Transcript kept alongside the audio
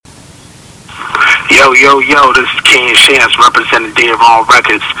Yo, this is Ken Shams representing Dead Wrong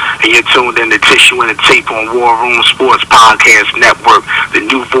Records, and you're tuned in to Tissue and the Tape on War Room Sports Podcast Network, the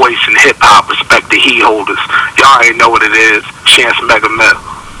new voice in hip-hop, respect the heat holders. Y'all already know what it is, Chance Mega Mill.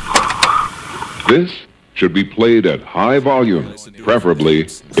 This should be played at high volume, preferably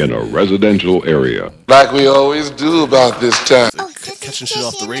in a residential area. Like we always do about this time. Catching shit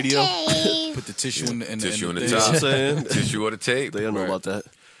off the radio. Put the tissue in the tissue in the tape. top. Tissue on the tape. They don't know about that.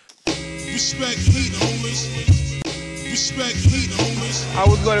 Respect heat, homies. Respect heat, homies. I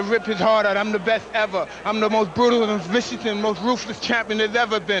was gonna rip his heart out. I'm the best ever. I'm the most brutal and vicious and most ruthless champion there's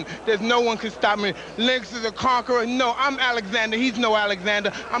ever been. There's no one can stop me. Lynx is a conqueror. No, I'm Alexander. He's no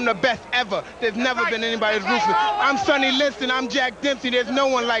Alexander. I'm the best ever. There's never been anybody as ruthless. I'm Sonny Liston. I'm Jack Dempsey. There's no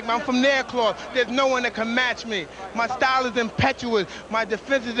one like me. I'm from Nairclaw. There's no one that can match me. My style is impetuous. My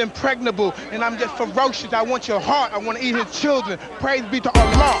defense is impregnable. And I'm just ferocious. I want your heart. I want to eat his children. Praise be to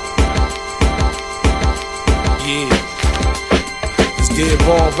Allah. Yeah. Dead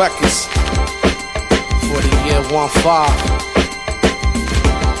Wrong Records for the year 15.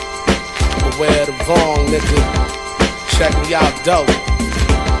 Beware the wrong, nigga. Check me out, though.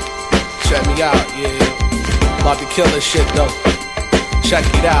 Check me out, yeah. About to kill this shit, though. Check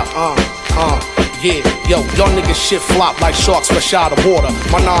it out, yeah, yo, y'all niggas shit flop like sharks fresh out of water.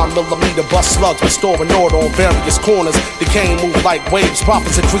 My 9mm bust slugs restoring order on various corners. The cane move like waves,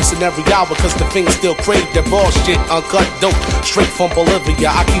 profits increasing every hour cause the fiends still crave their bullshit. Uncut dope, straight from Bolivia.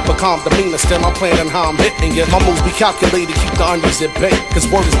 I keep a calm demeanor, still I'm planning how I'm hitting it. My moves be calculated, keep the onions at bay. Cause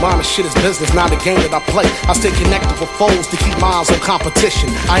word is mine and shit is business, not a game that I play. I stay connected with foes to keep my eyes on competition.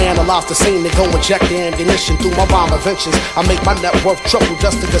 I analyze the scene and go inject the ammunition through my rhyme inventions. I make my net worth triple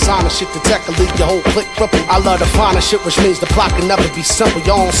just to design the shit to tackle leave your whole click cripple. I love the finer shit, which means the plot can never be simple.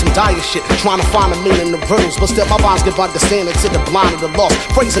 Y'all on some dire shit, trying to find a meaning in the riddles, but still my rhymes give understanding to the blind and the lost.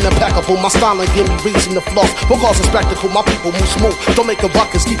 Phrasing impeccable, my style and give me reason to floss. What cause a spectacle, my people move smooth. Don't make a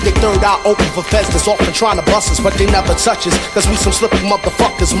ruckus, keep their third eye open for feds that's often trying to bust us, but they never touch us. Cause we some slippy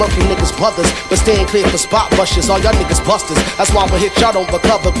motherfuckers, murky niggas brothers, but staying clear for spot rushes. All y'all niggas busters, that's why we hit y'all don't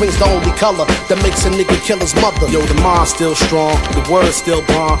recover. Green's the only color that makes a nigga kill his mother. Yo, the mind's still strong, the word's still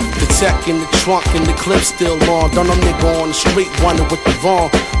bond. The tech in the trunk and the clip still on. Don't no nigga on the street wonder what the wrong.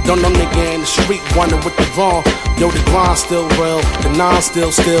 Don't no nigga in the street wonder what the wrong. Yo, the grind still real, the nine still.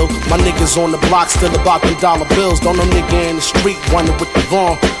 My niggas on the block still about them dollar bills. Don't no nigga in the street wonder what the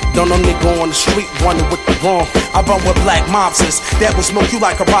wrong. Don't no nigga on the street wonder what the wrong. I run with black mobsters that will smoke you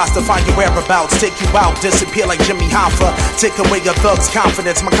like a roster, find your whereabouts, take you out, disappear like Jimmy Hoffa. Take away your thug's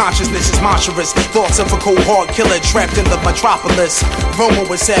confidence, my consciousness is monstrous. Thoughts of a cold hard killer trapped in the metropolis. Roaming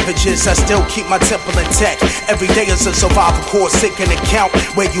with savages, I still keep my temple intact. Every day is a survival course, taking account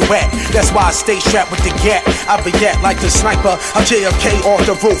where you at. That's why I stay strapped with the gap. I react like the sniper, I'm JFK off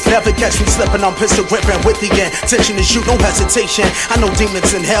the roof. Never catch me slipping, I'm pistol gripping with the intention to shoot, no hesitation. I know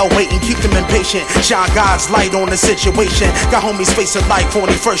demons in hell waiting, keep them impatient. Shine God's light on the situation. Got homies facing life on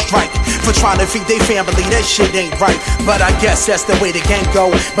their first strike for trying to feed their family, that shit ain't right. But I guess that's the way the game go.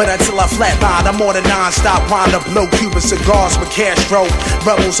 But until I flatline, I'm on a non-stop grind to blow Cuban cigars with Castro.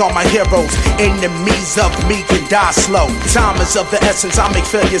 Rebels are my heroes, enemies of me can die slow. Time is of the essence, I make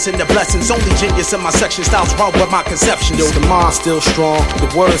failures into blessings. Only genius in my section, styles wrong with my conceptions. Yo, the mind's still strong,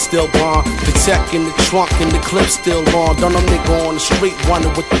 the word's still bond. The tech in the trunk and the clip still on. Don't no nigga on the street wonder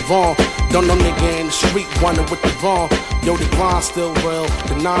what the wrong. Don't no nigga in the street wonder what the wrong. Yo, the grind still real,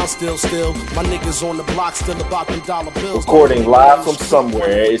 the nine still. My niggas on the block still about them dollar bills. Recording live from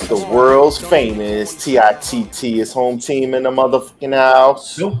somewhere, it's the world's famous TITT, his home team in the motherfucking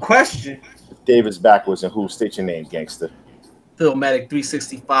house. No question. David's backwards and who? State your name, gangster. Philmatic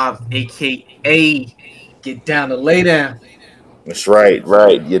 365, aka Get Down to Lay Down. That's right.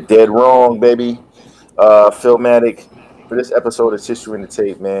 You're dead wrong, baby. Philmatic, for this episode of Tissue in the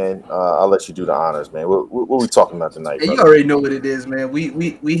Tape, man, I'll let you do the honors, man. What we talking about tonight? Hey, you already know what it is, man.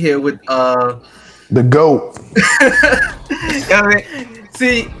 We here with the GOAT. I mean,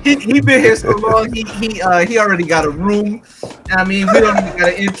 see, he been here so long. He already got a room. I mean, we don't even got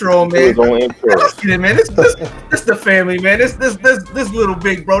an intro, man. Let's get it, man. This the family, man. This little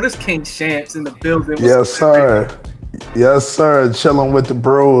big bro. This King Shams in the building. Yes, sir. Yes, sir. Chilling with the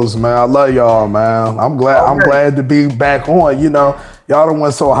bros, man. I love y'all, man. I'm glad to be back on. You know, y'all done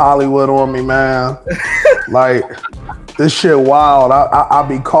went so Hollywood on me, man. Like, this shit wild. I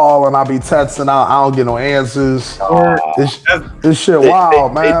be calling, I be texting out. I don't get no answers. This shit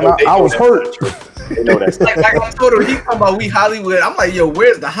wild, man. I was hurt. They know that. like I told him, he talking about we Hollywood. I'm like, yo,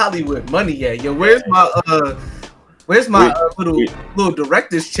 where's the Hollywood money at? Yo, where's my little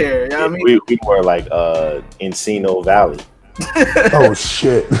director's chair? You know what I mean? We were like Encino Valley. Oh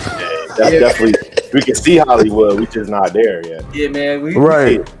shit. Yeah, that's definitely We can see Hollywood. We just not there yet. Yeah, man.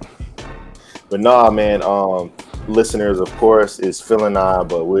 Right. But nah, man. Listeners, of course, is Phil and I,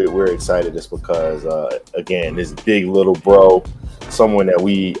 but we're excited just because, again, this big little bro, someone that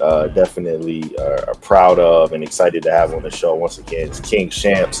we definitely are proud of and excited to have on the show once again. It's King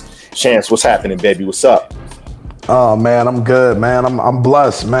Shamps. Shamps, what's happening, baby? What's up? Oh man, I'm good, man. I'm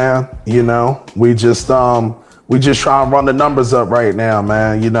blessed, man. You know, we just trying to run the numbers up right now,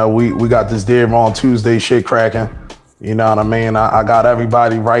 man. You know, we got this Dead Wrong Tuesday shit cracking. You know what I mean? I got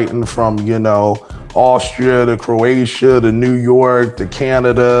everybody writing from, you know, Austria to Croatia to New York to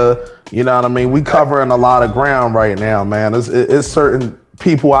Canada. You know what I mean? We covering a lot of ground right now, man. It's certain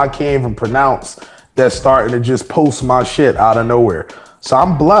people I can't even pronounce that's starting to just post my shit out of nowhere. So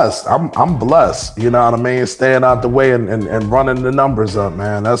I'm blessed. I'm blessed. You know what I mean? Staying out the way and running the numbers up,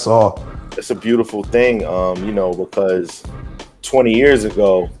 man. That's all. It's a beautiful thing, you know, because 20 years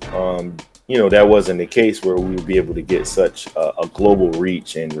ago, you know, that wasn't the case where we would be able to get such a global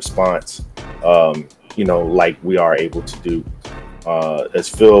reach and response, you know, like we are able to do. As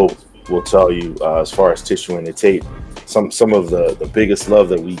Phil will tell you, as far as Tissue and the Tape, some of the biggest love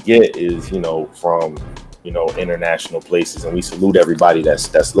that we get is, you know, from, you know, international places, and we salute everybody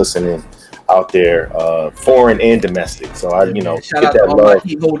that's listening out there, foreign and domestic. So I, you know, shout out to all my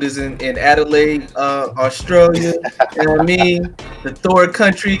heat holders in Adelaide, Australia. You know what I mean? The Thor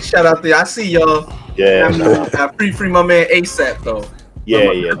country. Shout out there. I see y'all. Yeah. I free my man ASAP though. Yeah,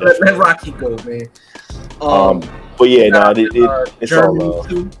 let Rocky go, man. But yeah, no, it's Germany all love.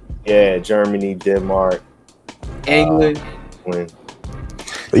 too. Yeah, Germany, Denmark, England.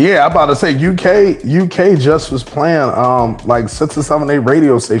 Yeah, I'm about to say UK just was playing like 6 or 7, 8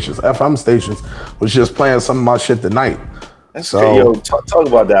 radio stations, FM stations was just playing some of my shit tonight. That's so, yo, talk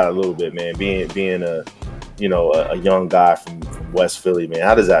about that a little bit, man. Being a, you know, a young guy from West Philly, man.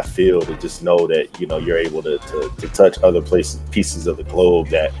 How does that feel to just know that, you know, you're able to touch other pieces of the globe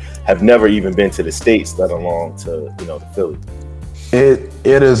that have never even been to the States, let alone to, you know, to Philly? It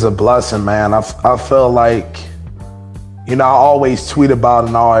is a blessing, man. I feel like, you know, I always tweet about it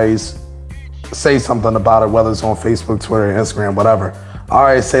and I always say something about it, whether it's on Facebook, Twitter, Instagram, whatever. I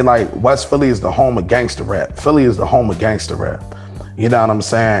always say, like, West Philly is the home of gangster rap. Philly is the home of gangster rap. You know what I'm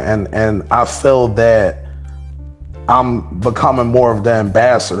saying? And I feel that I'm becoming more of the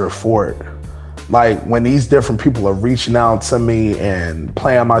ambassador for it. Like, when these different people are reaching out to me and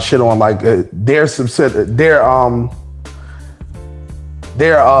playing my shit on, like,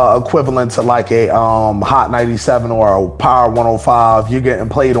 they're equivalent to like a Hot 97 or a Power 105. You're getting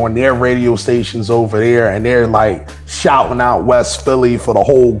played on their radio stations over there, and they're like shouting out West Philly for the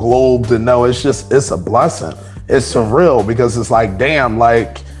whole globe to know. It's a blessing. It's surreal because it's like, damn,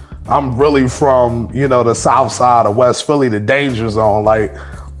 like I'm really from, you know, the south side of West Philly, the danger zone. Like,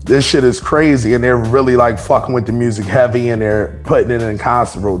 this shit is crazy, and they're really like fucking with the music heavy, and they're putting it in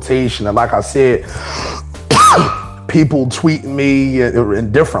constant rotation. And like I said, people tweeting me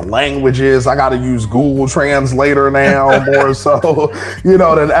in different languages. I got to use Google Translator now more so, you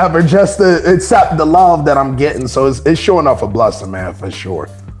know, than ever, just to accept the love that I'm getting. So it's sure enough a blessing, man, for sure.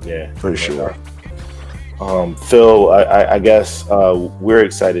 Yeah, for sure. Phil, I guess we're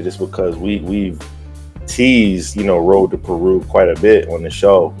excited just because we've teased, you know, Road to Peru quite a bit on the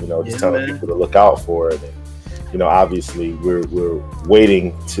show. You know, just telling people to look out for it. And, you know, obviously we're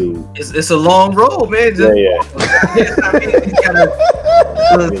waiting to. It's a long road, man. Yeah. I mean,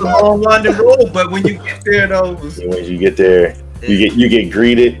 it's a long winding road, but when you get there, though, when you get there, you get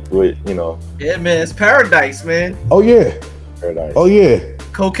greeted with, you know. Yeah, man, it's paradise, man. Oh yeah, paradise. Oh yeah.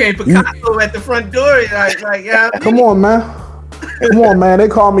 Cocaine Picasso at the front door, like yeah. Come on, man. They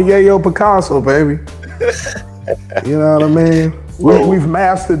call me Yayo Picasso, baby. You know what I mean? We've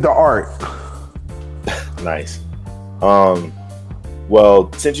mastered the art. Nice.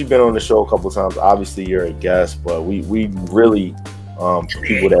 Well, since you've been on the show a couple of times, obviously you're a guest, but we really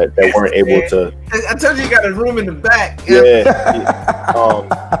people that weren't able to. I told you got a room in the back.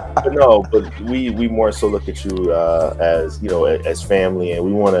 But we more so look at you as, you know, as family, and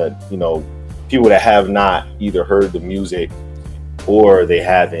we want to, you know, people that have not either heard the music or they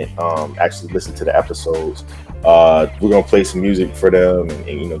haven't actually listened to the episodes. We're gonna play some music for them and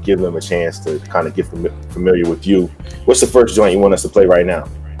you know, give them a chance to kind of get familiar with you. What's the first joint you want us to play right now?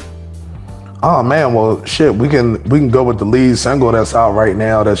 Oh man, well shit, we can go with the lead single that's out right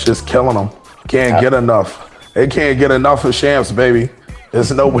now. That's just killing them. Can't get enough. They can't get enough of Shamps, baby.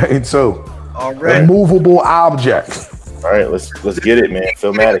 There's no way to. All right. Immovable object. All right, let's get it, man.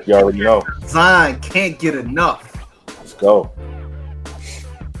 Philmatic, you already know. Zion can't get enough. Let's go.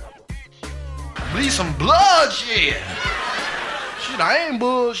 Bleed some blood, yeah. Shit, I ain't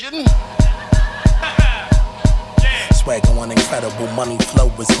bullshitting. Swag on incredible, money flow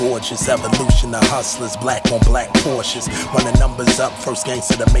is gorgeous. Evolution of hustlers, black on black Porsches. Running numbers up, first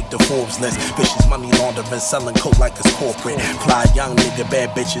gangster to make the Forbes list. Vicious money laundering, selling coke like it's corporate. Fly young nigga, bad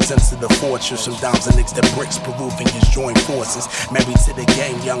bitches into the fortress. From dimes and nicks to bricks, Peruvians join forces. Married to the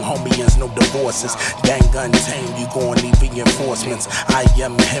game, young homies, no divorces. Gang gun tame, you gon' need reinforcements. I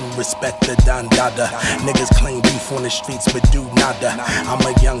am him, respect the Don Dada. Niggas claim beef on the streets, but do nada. I'm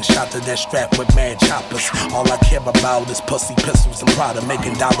a young shotter that strapped with mad choppers. All I care about is pussy, pistols, and Prada.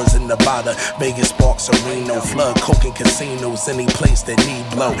 Making dollars in Nevada, Vegas, Sparks, Reno. Flood, coke, and casinos. Any place that need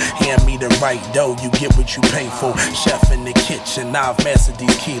blow. Hand me the right dough, you get what you pay for. Chef in the kitchen, I've mastered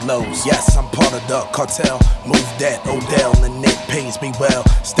these kilos. Yes, I'm part of the cartel. Move that, Odell, the net pays me well.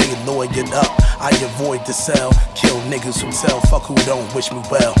 Stay lawyered up, I avoid the cell. Kill niggas who tell, fuck who don't wish me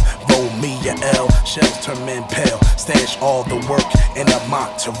well. Roll me a L, shells turn men pale. Stash all the work in a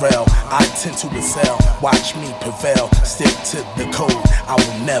mozzarella. I tend to excel, watch me prevail. Stick to the code, I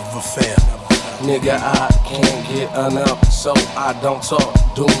will never fail. Nigga, I can't get enough, so I don't talk.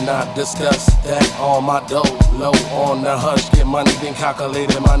 Do not discuss that on my dough. Low on the hush, get money, then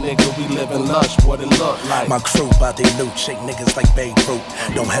calculated. My nigga, we living lush, what it look like. My crew bout they loot, shake niggas like Babe Ruth.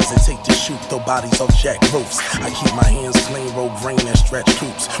 Don't hesitate to shoot, throw bodies off jack roofs. I keep my hands clean, roll green and stretch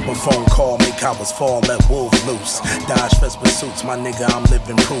coops. When phone call, make cowards fall, let wolves loose. Dodge vest pursuits, my nigga, I'm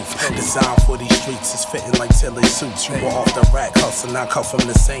living proof. Design for these streets is fitting like Tilly suits. You were off the rack hustle, I come from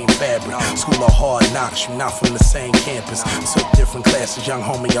the same fabric. School of hard knocks, you not from the same campus. Took different classes, young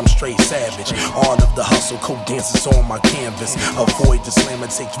homie, I'm straight savage. All of the hustle, coke dances on my canvas. Avoid the slammer,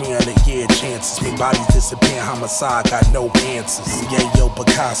 take 300-year chances. Me bodies disappear, homicide, got no answers. Yeah, yo,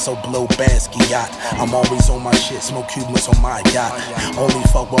 Picasso, blow Basquiat. I'm always on my shit, smoke Cubans on my yacht. Only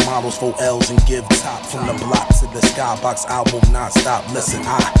fuck with models for L's and give top. From the block to the skybox, I will not stop. Listen,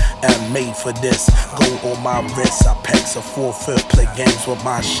 I am made for this. Go on my wrist, I packs a 4/5. Play games with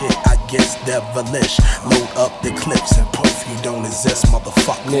my shit, I guess devilish. Load up the clips and poof, you don't exist, motherfucker.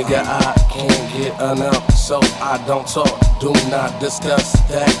 Nigga, I can't get enough, so I don't talk. Do not discuss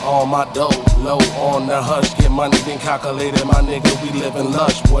that on my dough. Low on the hush, get money, then calculated. My nigga, we living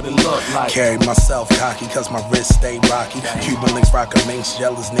lush, what it look like. Carry myself cocky, cause my wrist stay rocky. Cuban links, rocker minks,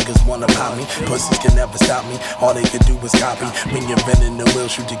 jealous niggas wanna pop me. Pussies can never stop me, all they could do is copy. When you're bending the wheel,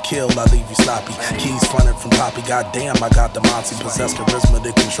 shoot to kill, I leave you sloppy. Keys fronted from Poppy, goddamn, I got the Monty. Possess charisma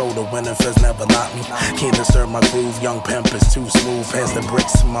to control the winner, fizz never lock me. Can't disturb my groove, young pimp is too smooth. Pass the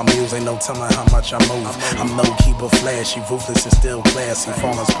bricks to my muse, ain't no telling how much I move. I'm low key but flashy, ruthless and still classy.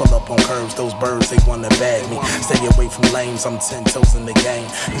 Phoners pull up on curves, those birds, they wanna bag me. Stay away from lames, I'm 10 toes in the game.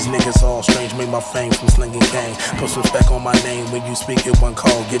 These niggas all strange, made my fame from slinging cane. Put some respect on my name, when you speak it, one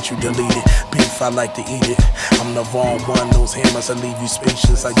call, get you deleted. Beef, I like to eat it. I'm the wrong one, those hammers, I leave you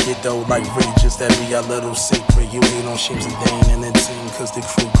speechless. I get though like Regis, that be a little secret. You ain't on Sheems and Dane and the team, cause the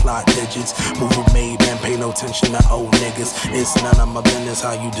crew clock digits. Move made, man, pay no attention to old niggas. It's none of my business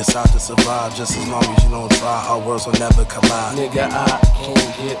how you decide to survive. Just as long as you don't try, our worlds will never collide. Nigga, I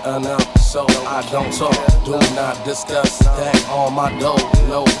can't get enough, so I don't talk. Do not discuss that on my dough.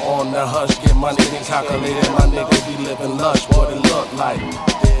 Low on the hush, get money, then calculated. My nigga, we living lush, what it look like.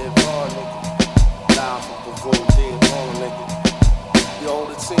 Dead wrong, nigga. Live from the road, dead wrong, nigga. Yo,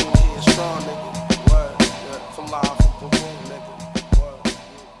 the team here strong, nigga. Word, yeah, from live from the road, nigga.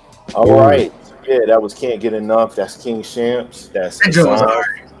 Word. All right. Yeah, that was Can't Get Enough. That's King Shamps. That's No,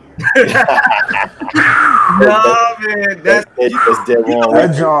 man, that's dead wrong.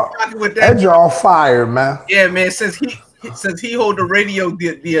 That jaw fire, man. Yeah, man. Since he hold the radio,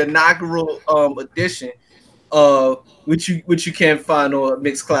 the inaugural edition, which you can't find on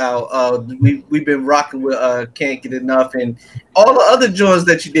Mixcloud. We've been rocking with Can't Get Enough and all the other joints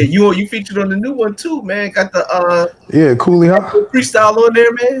that you did. You featured on the new one too, man. Got the yeah, Cooley freestyle on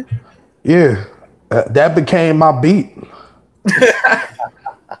there, man. Yeah, that became my beat.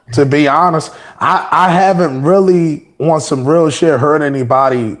 To be honest, I haven't really, on some real shit, heard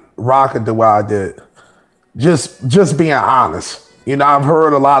anybody rock it the way I did. Just being honest. You know, I've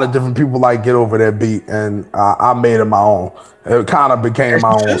heard a lot of different people like get over that beat, and I made it my own. It kind of became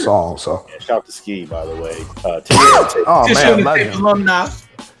my own song. So yeah, shout out to Ski, by the way. Oh man, legend.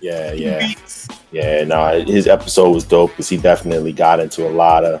 Yeah. No, his episode was dope because he definitely got into a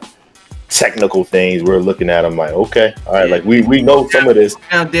lot of technical things. We're looking at him like, okay, all right, like we know some of this.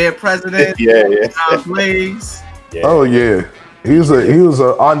 Now, Dead President. yeah. Blaze. Yeah. Oh yeah. He was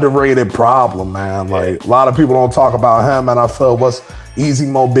an underrated problem, man. Like a lot of people don't talk about him, and I feel what's Easy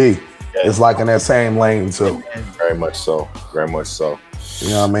Mo B is like in that same lane too. Very much so. Very much so. You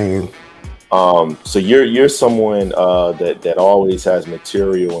know what I mean? So you're someone that always has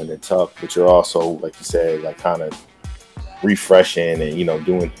material in the tuck, but you're also, like you said, like kind of refreshing and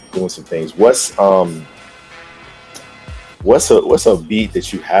doing some things. What's a beat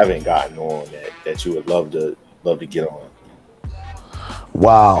that you haven't gotten on that you would love to get on?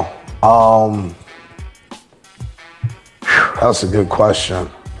 Wow. That's a good question.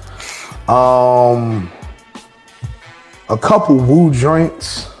 A couple Wu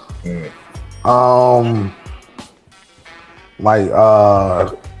joints. Like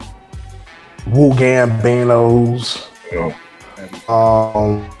Wu Gambinos.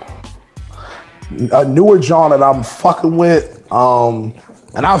 A newer genre that I'm fucking with.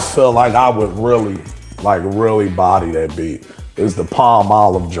 And I feel like I would really body that beat is the Palm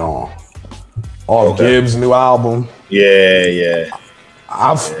Olive genre. Off Gibbs' new album. Yeah.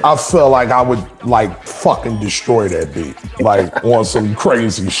 I feel like I would like fucking destroy that beat, like on some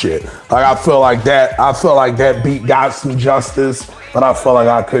crazy shit. Like I feel like that beat got some justice, but I feel like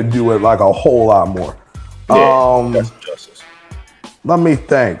I could do it like a whole lot more. Got some justice. Let me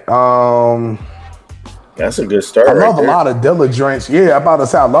think. That's a good start. I love a lot of Dilla joints. Yeah, I'm about to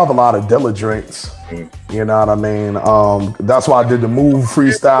say I love a lot of Dilla joints. You know what I mean? That's why I did the Move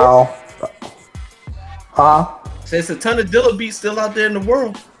freestyle. Huh? There's a ton of Dilla beats still out there in the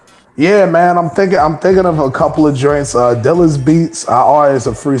world. Yeah, man. I'm thinking of a couple of joints. Dilla's beats, I always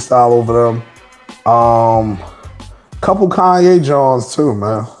a freestyle over them. Couple Kanye joints too,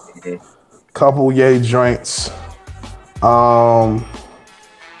 man. Couple Ye joints.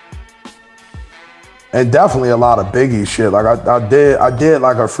 And definitely a lot of Biggie shit. Like I did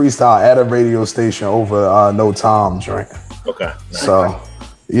like a freestyle at a radio station over No Time joint. Okay. So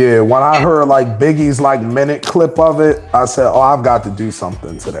yeah, when I heard like Biggie's like minute clip of it, I said, "Oh, I've got to do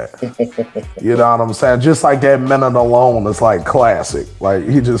something to that." You know what I'm saying? Just like that minute alone is like classic. Like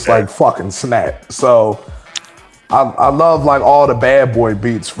he just like fucking snapped. So I love like all the Bad Boy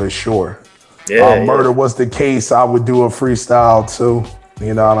beats for sure. Murder Was the Case. I would do a freestyle too.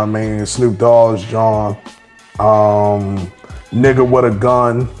 You know what I mean? Snoop Dogg's John. Nigga with a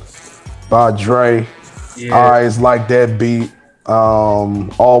Gun by Dre. Yeah. I always like that beat.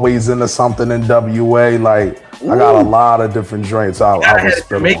 Always Into Something in WA. Like I got a lot of different joints I was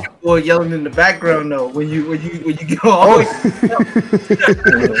spilling. Make a boy yelling in the background though when you go always.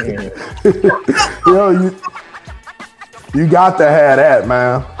 Yo, you got to have that,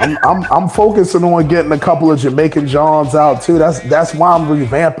 man. I'm focusing on getting a couple of Jamaican Johns out too. That's why I'm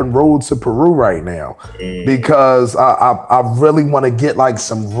revamping Road to Peru right now, because I really want to get like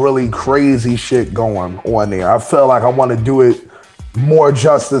some really crazy shit going on there. I feel like I want to do it more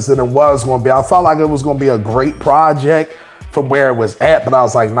justice than it was going to be. I felt like it was going to be a great project from where it was at, but I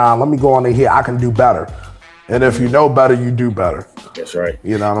was like, nah, let me go on in here. I can do better. And if you know better, you do better. That's right.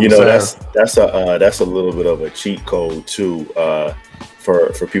 You know what I'm saying? That's a little bit of a cheat code too,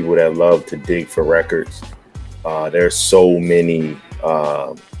 for people that love to dig for records. There's so many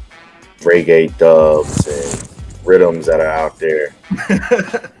reggae dubs and rhythms that are out there.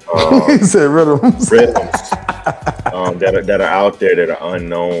 He said rhythms. That are out there that are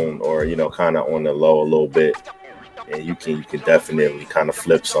unknown or kind of on the low a little bit. And you can definitely kind of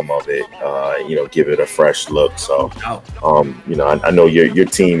flip some of it, give it a fresh look. So, I know your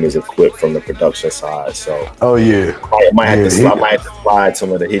team is equipped from the production side. So, I might have to slide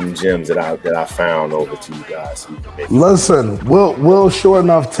some of the hidden gems that I found over to you guys. So listen, we'll sure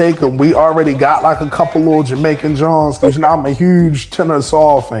enough take them. We already got like a couple little Jamaican Johns because I'm a huge Tenor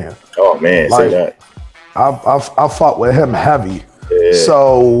Saul fan. Oh man, like, say that. I fought with him heavy. Yeah.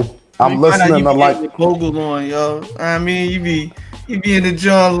 So. I'm listening to like Bogle on, yo. I mean, you be in the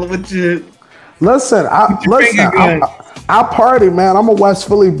joint with your. Listen, I party, man. I'm a West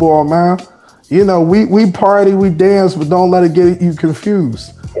Philly boy, man. You know, we party, we dance, but don't let it get you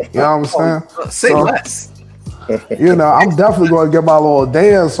confused. You know what I'm saying? Say less. You know, I'm definitely going to get my little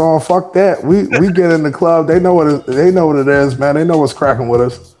dance on. Fuck that. We get in the club. They know what it is, man. They know what's cracking with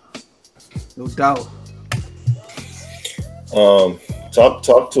us. No doubt.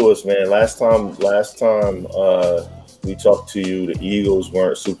 Talk to us, man. Last time we talked to you, the Eagles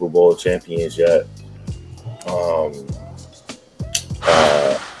weren't Super Bowl champions yet.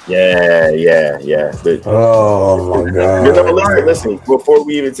 Yeah. But, oh my God! Listen. Before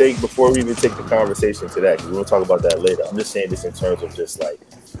we even take the conversation to that, because we'll talk about that later. I'm just saying this in terms of just like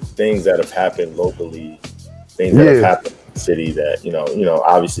things that have happened locally, things that have happened in the city that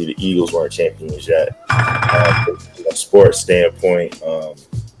obviously the Eagles weren't champions yet. From a sports standpoint,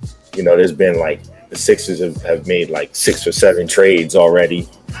 there's been like the Sixers have made like 6 or 7 trades already.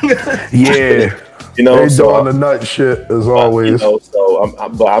 Yeah. You know, they doing the nut shit as always. You know,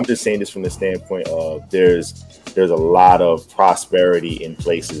 so I'm just saying this from the standpoint of there's a lot of prosperity in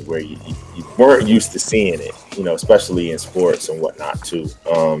places where you weren't used to seeing it. You know, especially in sports and whatnot too.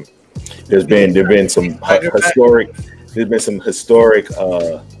 There's been some historic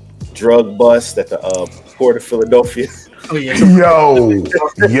drug busts at the Port of Philadelphia. Oh yeah.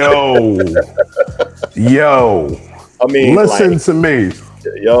 Yo. I mean, listen to me.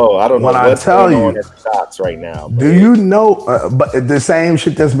 Yo, I don't know what's going on at the docks right now. Do you know? But the same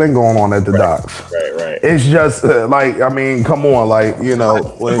shit that's been going on at the docks. Right. It's just like, I mean, come on, like, you know,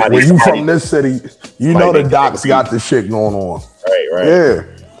 when you from this city, you know the docks got the shit going on. Right. Yeah.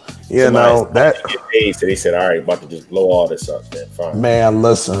 You know that. Get paid, so they said, "All right, about to just blow all this up." Then fine. Man,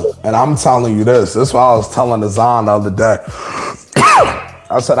 listen, and I'm telling you this. This is what I was telling Azan the other day.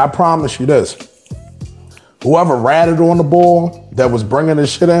 I said, I promise you this. Whoever ratted on the ball that was bringing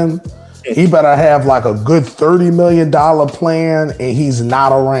this shit in, he better have like a good $30 million plan, and he's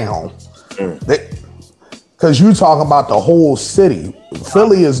not around. Because you talking about the whole city.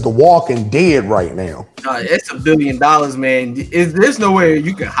 Philly is the walking dead right now. It's $1 billion, man. There's nowhere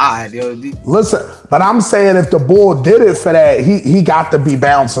you can hide. Yo. Listen, but I'm saying if the bull did it for that, he got to be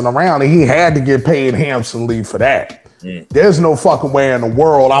bouncing around, and he had to get paid handsomely for that. There's no fucking way in the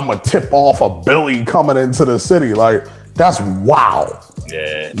world I'm gonna tip off a Billy coming into the city. Like, that's wild.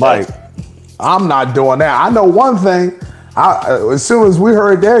 Yeah. Like, I'm not doing that. I know one thing. As soon as we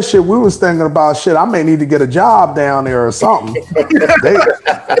heard that shit, we was thinking about shit. I may need to get a job down there or something.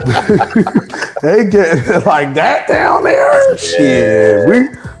 they get like that down there. Yeah.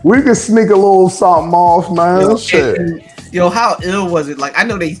 Shit, we could sneak a little something off, man. Shit. Yo, how ill was it? Like, I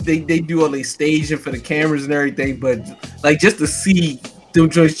know they do all the staging for the cameras and everything, but like just to see them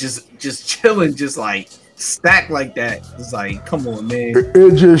joints just chilling, just like stacked like that, it's like, come on, man.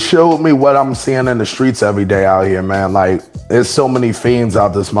 It just showed me what I'm seeing in the streets every day out here, man. Like, there's so many fiends out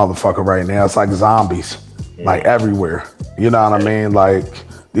this motherfucker right now. It's like zombies, like everywhere. You know what I mean? Like,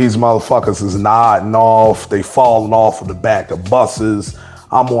 these motherfuckers is nodding off. They falling off of the back of buses.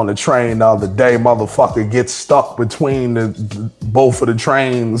 I'm on the train the other day. Motherfucker gets stuck between both of the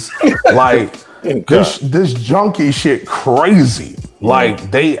trains. Like, this junkie shit crazy.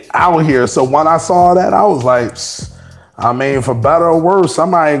 Like, they out here. So when I saw that, I was like, I mean, for better or worse,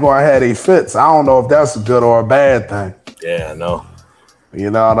 somebody ain't gonna have they fits. I don't know if that's a good or a bad thing. Yeah, I know.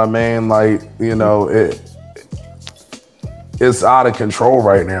 You know what I mean? Like, you know, it's out of control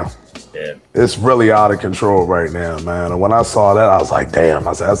right now. Yeah. It's really out of control right now, man. And when I saw that, I was like, damn,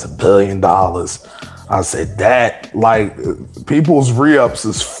 I said, that's $1 billion. I said, that, like, people's re-ups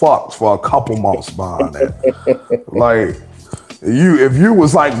is fucked for a couple months behind that. Like, if you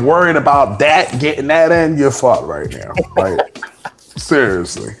was like worried about that, getting that in, you're fucked right now. Like,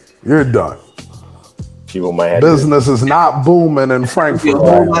 seriously, you're done. People might have business is not booming in Frankfurt. A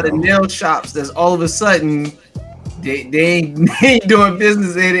whole lot of nail shops that's all of a sudden they ain't doing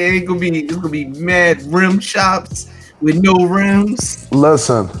business. It's gonna be mad rim shops with no rims.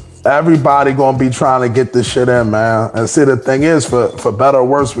 Listen, everybody gonna be trying to get this shit in, man. And see, the thing is, for better or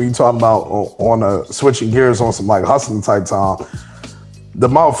worse, when you talking about on switching gears on some like hustling type time, the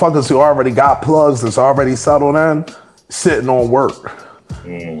motherfuckers who already got plugs that's already settled in, sitting on work.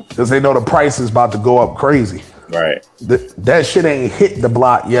 Because they know the price is about to go up crazy. Right. That shit ain't hit the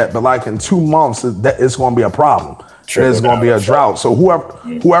block yet, but like in 2 months, it's going to be a problem. There's going to be a drought. So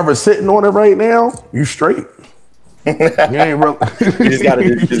whoever's sitting on it right now, you straight. You ain't real. you just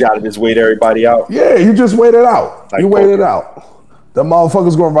gotta wait everybody out. Yeah, you just wait it out. Like you wait it out. The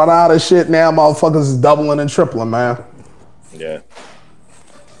motherfuckers going to run out of shit now. Motherfuckers is doubling and tripling, man. Yeah.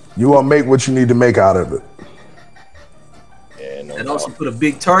 You want to make what you need to make out of it. It also put a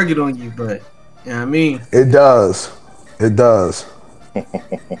big target on you, but you know what I mean? It does. It does.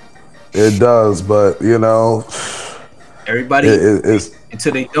 It does, but you know, everybody it's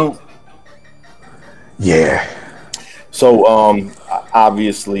until they don't. Yeah. So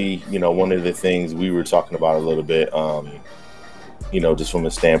obviously, you know, one of the things we were talking about a little bit, you know, just from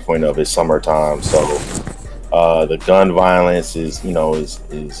a standpoint of it's summertime, so the gun violence is, you know,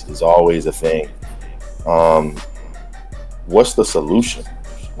 is always a thing. What's the solution?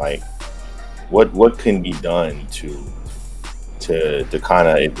 Like, what can be done to kind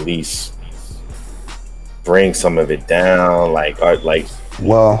of at least bring some of it down?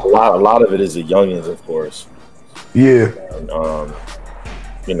 Well, a lot of it is the youngins, of course. Yeah. And,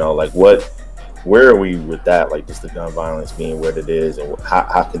 you know, like where are we with that? Like, just the gun violence being what it is, and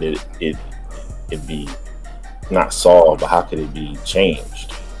how could it be not solved, but how could it be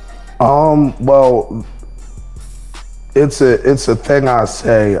changed? Well, it's a thing I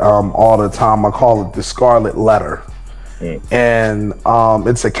say all the time. I call it the scarlet letter, and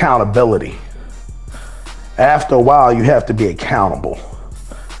it's accountability. After a while, you have to be accountable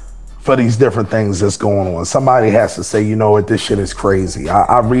for these different things that's going on. Somebody has to say, you know what, this shit is crazy.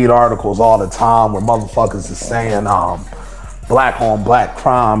 I read articles all the time where motherfuckers is saying black on black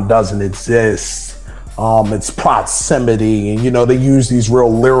crime doesn't exist. It's proximity, and they use these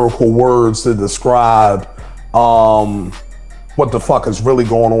real lyrical words to describe what the fuck is really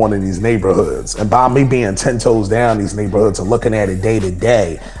going on in these neighborhoods. And by me being 10 toes down these neighborhoods and looking at it day to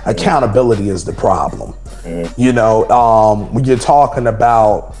day, accountability is the problem. When you're talking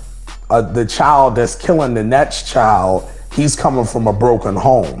about the child that's killing the next child, he's coming from a broken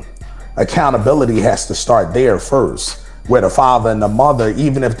home. Accountability has to start there first, where the father and the mother,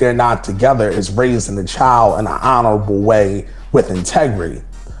 even if they're not together, is raising the child in an honorable way with integrity.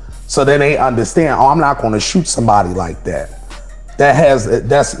 So then they understand, I'm not going to shoot somebody like that. That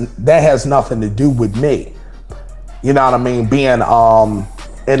has nothing to do with me. You know what I mean? Being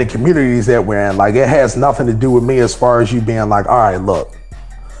in the communities that we're in, like, it has nothing to do with me as far as you being like, all right, look.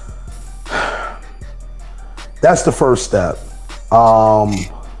 That's the first step.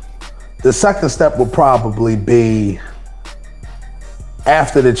 The second step would probably be,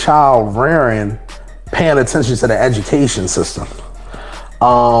 after the child rearing, paying attention to the education system.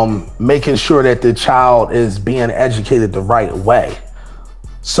 Making sure that the child is being educated the right way,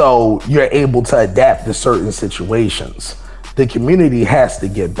 so you're able to adapt to certain situations. The community has to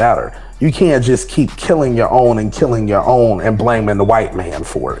get better. You can't just keep killing your own and blaming the white man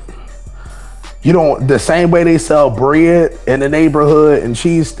for it. You don't, the same way they sell bread in the neighborhood and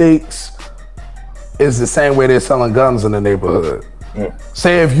cheesesteaks is the same way they're selling guns in the neighborhood.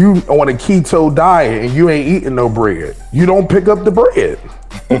 Say if you on a keto diet and you ain't eating no bread, you don't pick up the bread.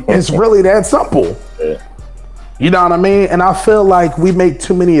 It's really that simple. You know what I mean? And I feel like we make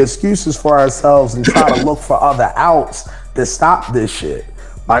too many excuses for ourselves and try to look for other outs to stop this shit.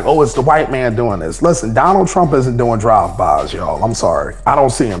 Like, oh, it's the white man doing this. Listen, Donald Trump isn't doing drive-bys, y'all. I'm sorry. I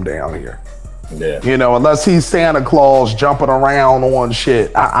don't see him down here. Yeah. Unless he's Santa Claus jumping around on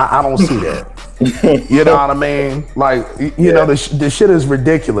shit. I don't see that. You know what I mean? Like, you know, the shit is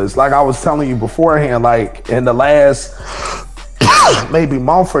ridiculous. Like I was telling you beforehand, like in the last maybe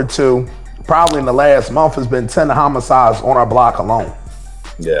month or two, probably in the last month, has been 10 homicides on our block alone.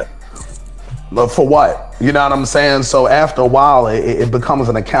 Yeah. But for what? You know what I'm saying? So after a while, it becomes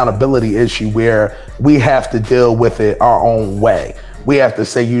an accountability issue where we have to deal with it our own way. We have to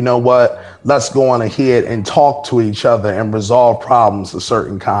say, you know what? Let's go on ahead and talk to each other and resolve problems a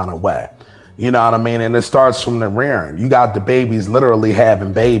certain kind of way. You know what I mean? And it starts from the rearing. You got the babies literally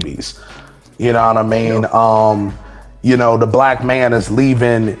having babies. You know what I mean? You know, the black man is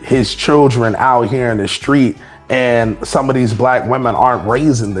leaving his children out here in the street, and some of these black women aren't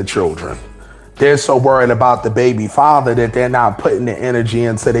raising the children. They're so worried about the baby father that they're not putting the energy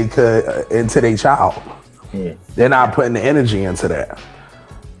into their child. They're not putting the energy into that.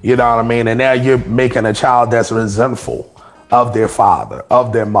 You know what I mean? And now you're making a child that's resentful of their father,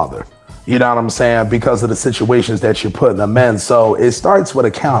 of their mother. You know what I'm saying? Because of the situations that you're putting them in. So it starts with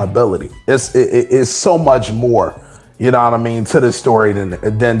accountability. It's so much more, you know what I mean, to the story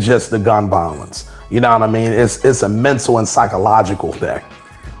than just the gun violence. You know what I mean? It's a mental and psychological thing.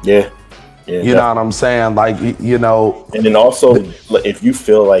 Yeah. You know what I'm saying? Like, you know. And then also, if you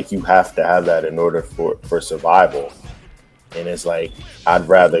feel like you have to have that in order for survival, and it's like, I'd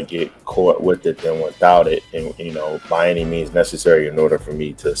rather get caught with it than without it, and, you know, by any means necessary in order for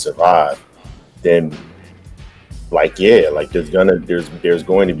me to survive, then, like, yeah, like there's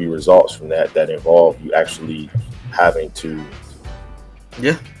going to be results from that involve you actually having to,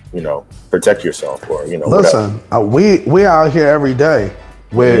 you know, protect yourself, or, you know. Listen, we out here every day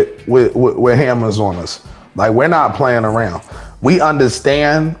with hammers on us. Like, we're not playing around. We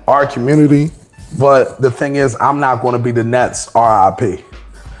understand our community. But the thing is, I'm not going to be the Nets RIP.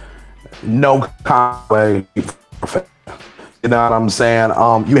 No way. You know what I'm saying?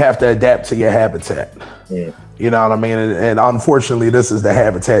 You have to adapt to your habitat. You know what I mean? And unfortunately, this is the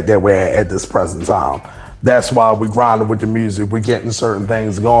habitat that we're at this present time. That's why we're grinding with the music. We're getting certain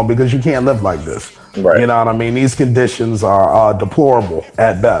things going, because you can't live like this. Right. You know what I mean? These conditions are deplorable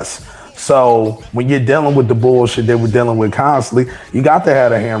at best. So when you're dealing with the bullshit that we're dealing with constantly, you got to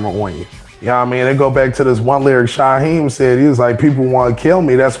have a hammer on you. You know what I mean? They go back to this one lyric Shaheem said. He was like, people want to kill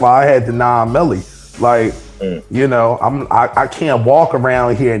me. That's why I had the 9 milli. Like, you know, I can't walk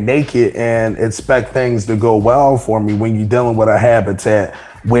around here naked and expect things to go well for me when you're dealing with a habitat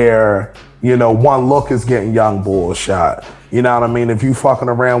where, you know, one look is getting young bulls shot. You know what I mean? If you fucking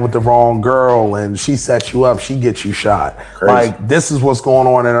around with the wrong girl and she sets you up, she gets you shot. Crazy. Like, this is what's going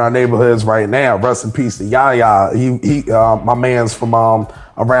on in our neighborhoods right now. Rest in peace to Yaya. He my man's from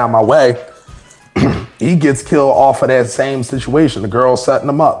around my way. He gets killed off of that same situation. The girl setting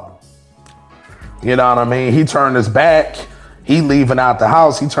him up. You know what I mean? He turned his back. He leaving out the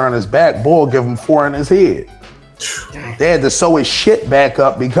house. He turned his back. Boy, give him 4 in his head. They had to sew his shit back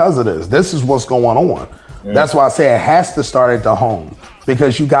up because of this. This is what's going on. Yeah. That's why I say it has to start at the home,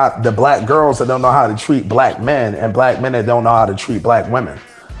 because you got the black girls that don't know how to treat black men and black men that don't know how to treat black women.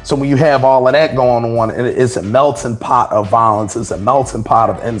 So when you have all of that going on, it's a melting pot of violence. It's a melting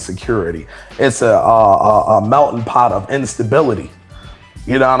pot of insecurity. It's a melting pot of instability.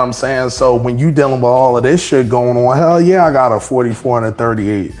 You know what I'm saying? So when you dealing with all of this shit going on, hell yeah, I got a 44 and a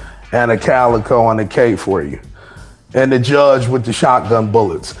 38 and a Calico and a K for you. And the judge with the shotgun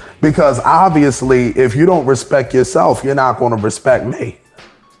bullets. Because obviously, if you don't respect yourself, you're not going to respect me.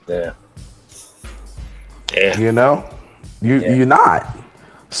 Yeah. You know? You're not.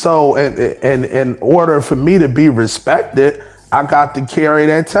 So in order for me to be respected, I got to carry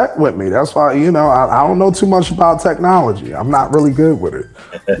that tech with me. That's why, you know, I don't know too much about technology. I'm not really good with it.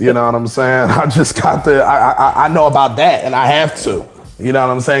 You know what I'm saying? I just got to, I know about that, and I have to. You know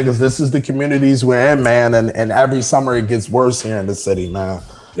what I'm saying? Because this is the communities we're in, man. And every summer it gets worse here in the city, man.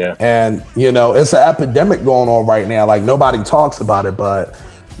 Yeah. And, you know, it's an epidemic going on right now. Like, nobody talks about it, but,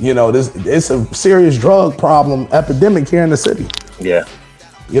 you know, it's a serious drug problem epidemic here in the city. Yeah.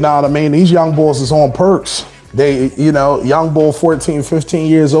 You know what I mean? These young boys is on perks. They, you know, young bull, 14,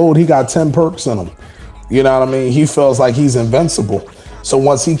 15 years old, he got 10 perks in him. You know what I mean? He feels like he's invincible. So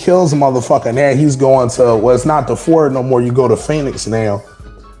once he kills a motherfucker, now he's going to, well, it's not the Ford no more. You go to Phoenix now.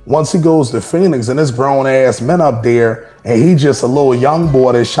 Once he goes to Phoenix and there's grown ass men up there and he just a little young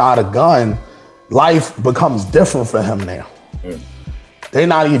boy that shot a gun, life becomes different for him now. They're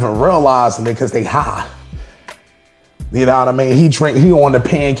not even realizing it because they high. You know what I mean? He on the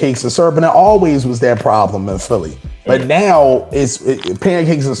pancakes and syrup, and it always was that problem in Philly. But now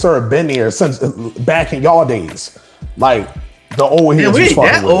pancakes and syrup been there since back in y'all days. Like, the old heads was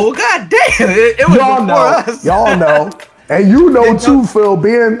fucking with old. God damn, it was y'all know, us. Y'all know, and you know too, Phil,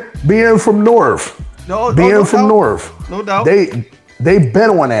 being from North, North, no doubt, they been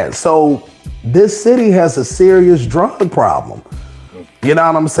on that. So this city has a serious drug problem. You know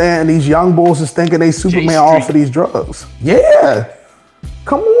what I'm saying? These young boys is thinking they Superman off of these drugs. Yeah,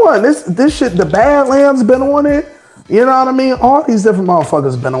 come on, this shit. The Badlands been on it. You know what I mean? All these different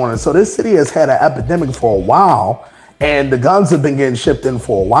motherfuckers been on it. So this city has had an epidemic for a while. And the guns have been getting shipped in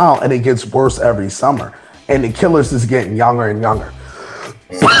for a while, and it gets worse every summer. And the killers is getting younger and younger.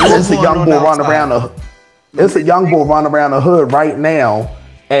 It's a young boy running around the hood right now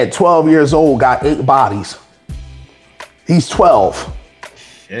at 12 years old, got 8 bodies. He's 12.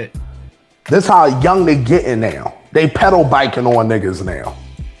 Shit. This how young they getting now. They pedal biking on niggas now.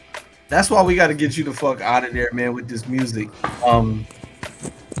 That's why we got to get you the fuck out of there, man, with this music.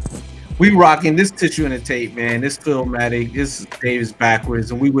 We rocking this Tissue and the Tape, man. This Philmatic. This is Davis Backwards,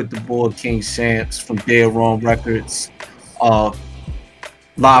 and we with the boy King Shamps from Dead Wrong Records.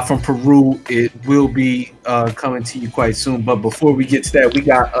 Live from Peru. It will be coming to you quite soon. But before we get to that, we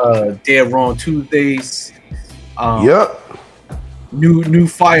got Dead Wrong Tuesdays. Yep. New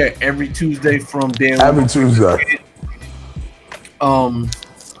fire every Tuesday from Dead Wrong. Every Tuesday.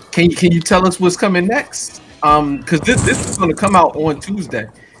 Can you tell us what's coming next? Because this is going to come out on Tuesday.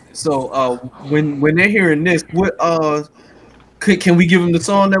 So when they're hearing this, what can we give them the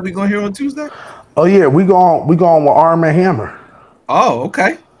song that we're gonna hear on Tuesday? Oh yeah, we going with Arm & Hammer. Oh,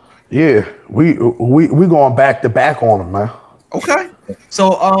 okay. Yeah, we going back to back on them, man. Okay.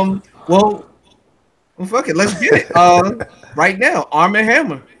 So well fuck it, let's get it. Right now, Arm &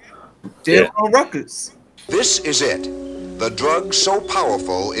 Hammer, Dead Wrong Records. This is it. The drug so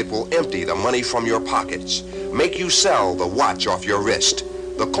powerful it will empty the money from your pockets, make you sell the watch off your wrist,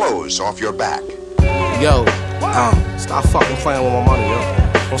 the clothes off your back. Yo, stop fucking playing with my money, yo.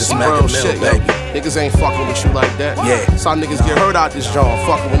 On some real shit, yo. Niggas ain't fucking with you like that. Yeah. Some niggas get hurt out this joint,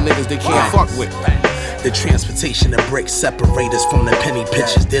 fucking with niggas they can't fuck with. The transportation of bricks separate us from the penny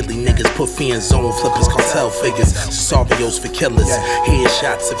pitchers. Deadly niggas put fee in zone flippers, cartel figures. Cesarios for killers.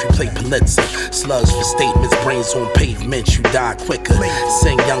 Headshots if you play Pulitzer. Slugs for statements, brains on pavement, you die quicker.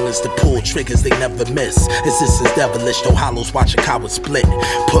 Sing youngins to pull triggers, they never miss. Existence devilish, though hollows watch a coward split.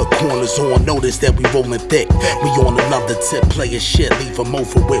 Put corners on notice that we rolling thick. We on another tip, play a shit, leave them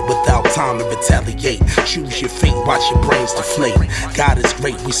over with without time to retaliate. Choose your fate, watch your brains deflate. God is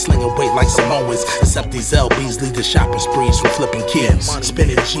great, we slinging weight like Samoans. Except These LBs lead to shopping sprees from flipping kids.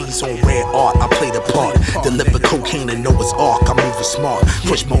 Spending G's on rare art, I play the part. Deliver cocaine to Noah's Ark, I'm moving smart.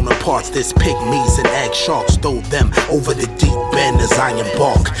 Push parts, there's pygmies and egg sharks. Throw them over the deep end as I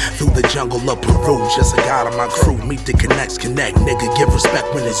embark. Through the jungle of Peru, just a god of my crew. Meet the connect, nigga, give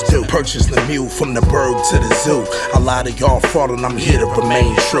respect when it's due. Purchase the mule from the bird to the zoo. A lot of y'all fraud and I'm here to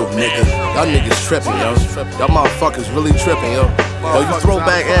remain true, nigga. Y'all niggas tripping, yo. Y'all motherfuckers really tripping, yo. Yo, you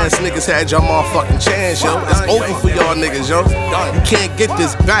throwback ass niggas had y'all motherfucking chance, yo. It's over for y'all niggas, yo. You can't get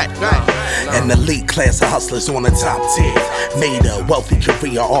this back. An elite class of hustlers on the top tier. Made a wealthy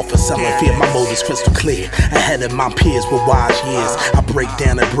career off of selling fear. My motive's crystal clear. Ahead of my peers with wise years. I break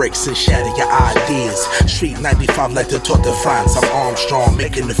down the bricks and shatter your ideas. Street 95 like the Tour de France. I'm Armstrong,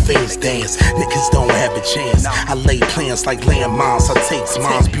 making the fiends dance. Niggas don't have a chance. I lay plans like landmines. I take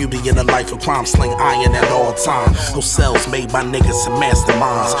mines, beauty in the life of crime. Sling iron at all times. Those cells made by niggas and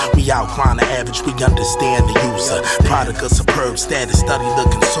masterminds. We outgrind the average, we understand the user. Product of superb status, study the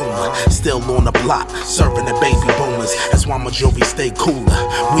consumer. Still on the block, serving the baby boomers. That's why majority stay cooler.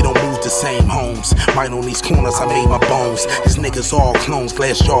 We don't move the same homes. Right on these corners, I made my bones. These niggas all clones,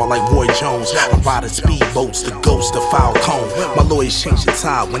 glass jaw like Roy Jones. I ride speedboats, the ghost of Falcone. My lawyers change the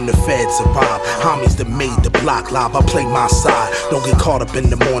tide when the feds arrive. Homies that made the block live, I play my side. Don't get caught up in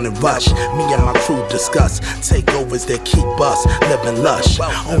the morning rush. Me and my crew discuss takeovers that keep us living lush.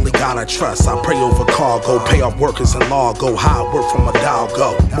 Only God I trust. I pray over cargo, pay off workers and law. Go high, work from a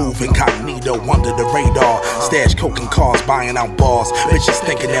doggo. Move incognito under the radar. Stash coke and cars, buying out bars. Bitches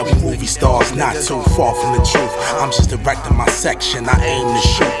thinking that we movie stars, not too far from the truth. I'm just directing my section, I aim to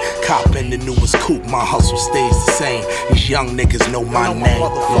shoot. Cop in the newest coupe, my hustle stays the same. These young niggas know my name.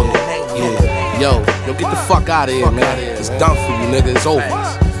 Yo, get the fuck out of here, man. It's done for you, nigga. It's over.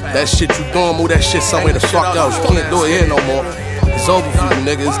 That shit you doing, move that shit somewhere the fuck else. You can't do it here no more. It's over for you,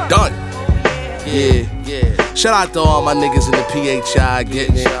 nigga. It's done. Yeah. Shout out to all my niggas in the PHI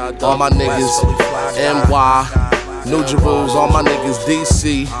getting it. All my niggas NY, New Jerusalem, all my niggas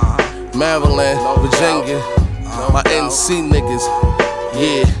DC, Maryland, Virginia, my NC niggas.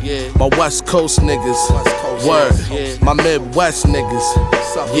 Yeah, my West Coast niggas. Word, my Midwest niggas.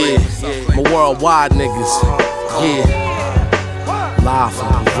 Yeah, my worldwide niggas. Yeah. Live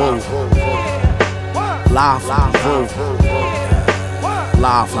from Peru. Live from Peru.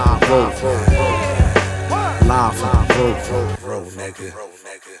 Live from Peru. Live from Peru, nigga.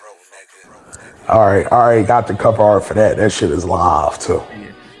 All right, got the cover art for that. That shit is live too.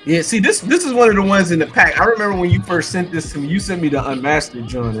 Yeah, see, this is one of the ones in the pack. I remember when you first sent this to me. You sent me the unmastered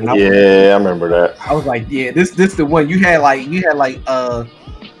joint, and I remember that. I was like, yeah, this the one. You had like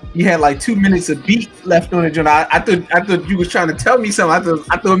 2 minutes of beat left on it, joint. I thought you was trying to tell me something.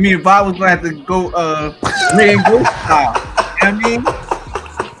 I thought me and Bob was gonna have to go Ray and Ghost style. You know what I mean?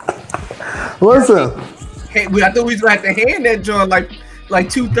 Listen. Hey, I thought we was gonna have to hand that joint like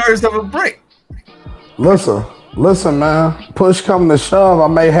 2/3 of a brick. Listen, man. Push come to shove, I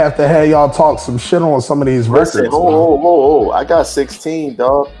may have to have y'all talk some shit on some of these records. Listen, I got 16,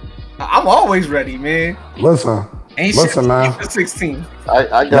 dog. I'm always ready, man. Listen, man. 16.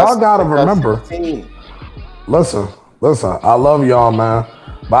 I got. Y'all gotta remember. 16. Listen. I love y'all, man.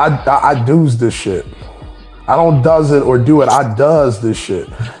 But I does this shit. I don't does it or do it. I does this shit.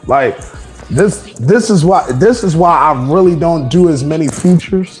 Like this is why I really don't do as many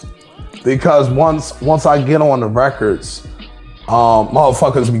features. Because once I get on the records,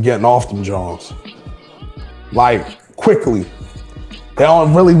 motherfuckers be getting off them Jones. Like quickly. They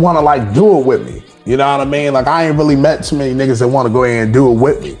don't really want to like do it with me. You know what I mean? Like I ain't really met too many niggas that want to go ahead and do it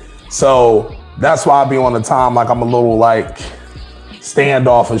with me. So that's why I be on the time like I'm a little like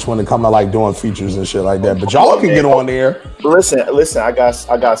standoffish when it comes to like doing features and shit like that. But y'all can get on there. Listen, I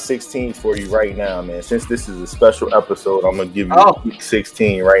got 16 for you right now, man. Since this is a special episode, I'm gonna give you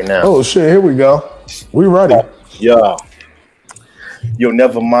 16 right now. Oh shit, here we go. We ready. Yeah. You'll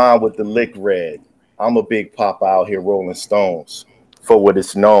never mind with the lick red. I'm a big pop out here rolling stones. For what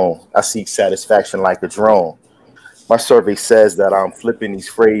it's known, I seek satisfaction like a drone. My survey says that I'm flipping these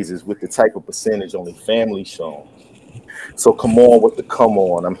phrases with the type of percentage only family shown. So come on with the come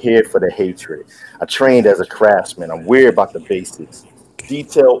on. I'm here for the hatred. I trained as a craftsman. I'm weird about the basics.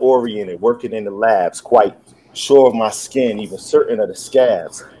 Detail oriented, working in the labs. Quite sure of my skin, even certain of the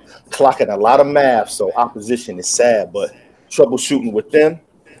scabs. Clocking a lot of math, so opposition is sad. But troubleshooting with them,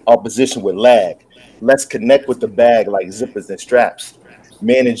 opposition with lag. Let's connect with the bag like zippers and straps.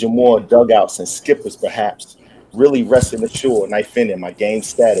 Managing more dugouts and skippers, perhaps. Really resting ashore, knife in my game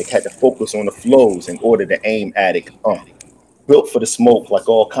static. Had to focus on the flows in order to aim at it. Built for the smoke like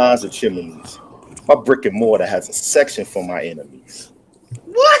all kinds of chimneys. My brick and mortar has a section for my enemies.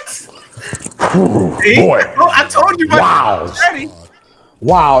 What? Boy, I told you. Wow.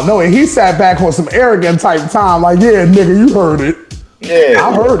 Wow. No, and he sat back on some arrogant type time. Like, yeah, nigga, you heard it. Yeah,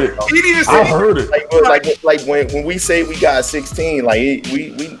 I heard it. I heard it. Like when we say we got 16, like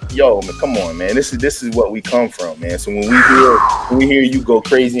we yo, man, come on, man. This is what we come from, man. So when we hear you go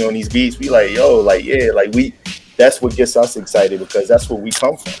crazy on these beats, we like, yo, like, yeah, like that's what gets us excited because that's where we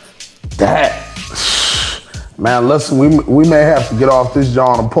come from. Man, listen, we may have to get off this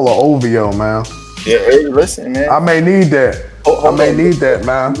John and pull an OVO, man. Yeah, hey, listen, man. I may need that. Need that,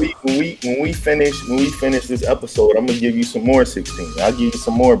 man. When we finish this episode, I'm gonna give you some more 16. I'll give you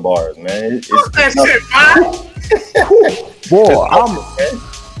some more bars, man. Boy,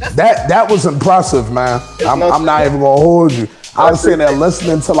 that was impressive, man. I'm not even gonna hold you. I was sitting there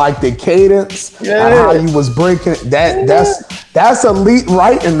listening to like the cadence and how you was breaking that. That's elite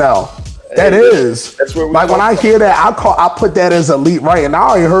writing though. That is. That's where like when I hear that, I put that as elite writing. I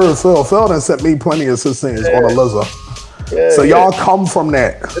already heard Phil Felden sent me plenty of 16s on a Lizzo. So y'all come from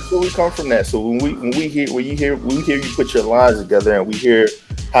that. That's where we come from. That. So when we hear you put your lines together, and we hear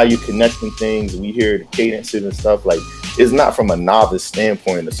how you're connecting things, and we hear the cadences and stuff. Like it's not from a novice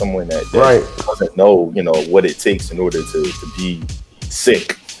standpoint of someone that doesn't know, what it takes in order to be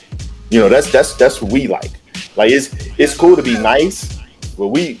sick. That's what we like. Like it's cool to be nice, but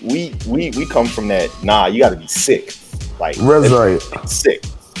we come from that. Nah, you got to be sick. Like sick.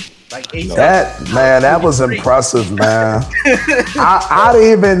 Like that was impressive, man. I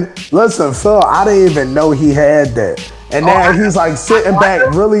didn't even listen, Phil. I didn't even know he had that, and now he's like sitting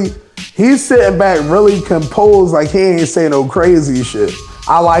back, really. He's sitting back, really composed, like he ain't saying no crazy shit.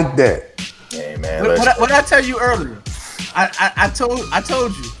 I like that. Yeah, man. What I tell you earlier, I told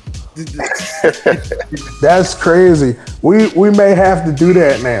you. That's crazy. We may have to do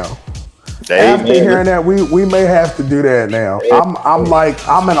that now. After hearing that, we may have to do that now.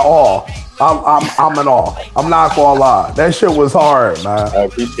 I'm in awe. I'm in awe. I'm not gonna lie. That shit was hard, man. I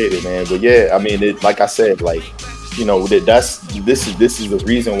appreciate it, man. But yeah, I mean, like I said, like this is the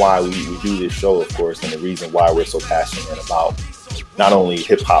reason why we do this show, of course, and the reason why we're so passionate about not only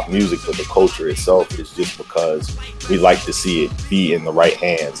hip hop music but the culture itself is just because we like to see it be in the right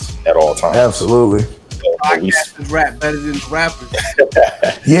hands at all times. Absolutely. Podcasters rap better than rappers.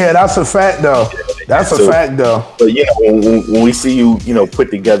 Yeah, that's a fact though. That's a fact though. But when we see you,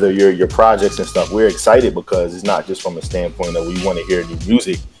 put together your projects and stuff, we're excited because it's not just from a standpoint that we want to hear new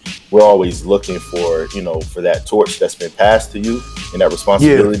music. We're always looking for, for that torch that's been passed to you and that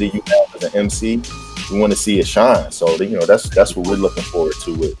responsibility you have as an MC. We want to see it shine. So that's what we're looking forward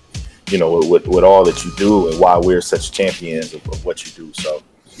to with all that you do and why we're such champions of what you do. So.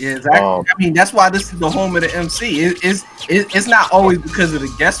 Yeah, exactly. I mean, that's why this is the home of the MC. It's not always because of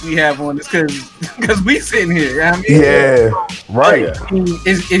the guests we have on. It's because we sitting here. I mean, yeah, right.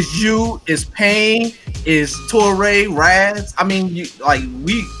 It's you. It's Payne. It's Torre, Raz. I mean,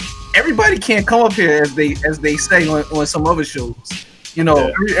 everybody can't come up here as they say on some other shows.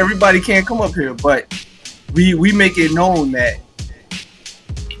 Everybody can't come up here, but we make it known that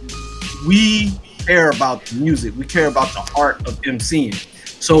we care about the music. We care about the art of MCing.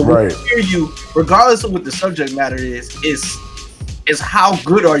 So when we hear you, regardless of what the subject matter is how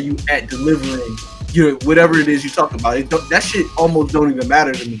good are you at delivering whatever it is you talk about. That shit almost don't even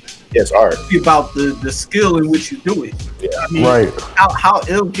matter to me. It's art. It's about the skill in which you do it. Yeah. I mean, how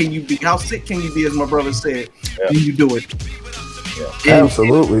ill can you be? How sick can you be, as my brother said, when you do it? Yeah.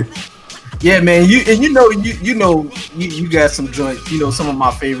 Absolutely. Yeah, man. You got some joints. Some of my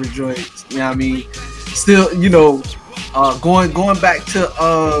favorite joints. You know what I mean? Still, going back to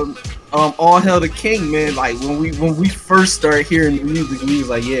All Hail the King, man. Like when we first started hearing the music, we was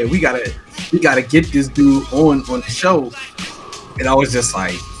like, yeah, we gotta get this dude on the show. And I was just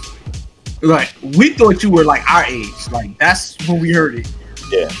like we thought you were like our age. Like that's when we heard it.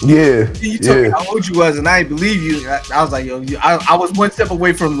 Yeah. You told me how old you was, and I didn't believe you. I was like, yo, I was one step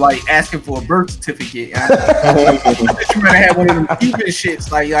away from like asking for a birth certificate. You might have one of them Cuban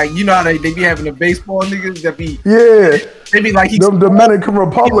shits, like how they be having the baseball niggas that be they be like them Dominican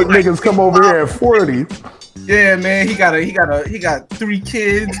Republic niggas come over here at 40. Yeah, man, he got 3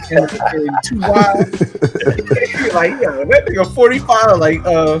 kids and 2 wives. Like, that nigga 45. Like,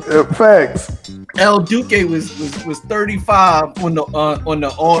 facts. El Duque was 35 on the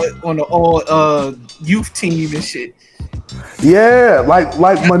all youth team and shit. Yeah, like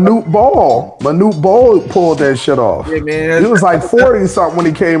Manute Ball. Manute Ball pulled that shit off. Yeah, man. He was like 40 something when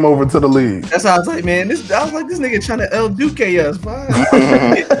he came over to the league. That's how I was like, man. This nigga trying to El Duque us.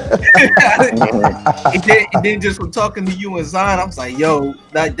 And then just from talking to you and Zion, I was like, yo,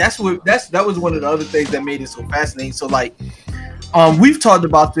 that was one of the other things that made it so fascinating. So like, We've talked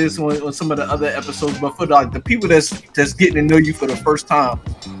about this on some of the other episodes, but for like the people that's getting to know you for the first time,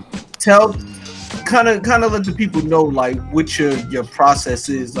 kind of let the people know like what your process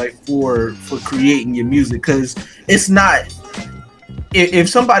is like for creating your music, because it's not.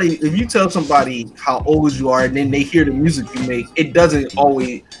 If you tell somebody how old you are and then they hear the music you make, it doesn't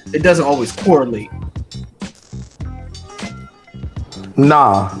always correlate.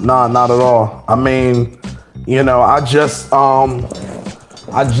 Nah, not at all. I mean, you know, I just turned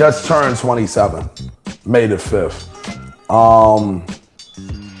 27, May the 5th.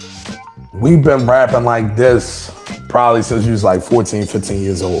 We've been rapping like this probably since you was like 14, 15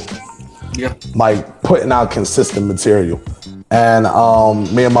 years old. Yeah. Like putting out consistent material. And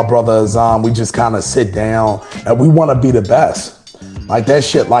me and my brother Azam, we just kind of sit down and we want to be the best. Like that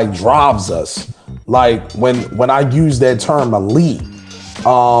shit like drives us. Like when I use that term elite,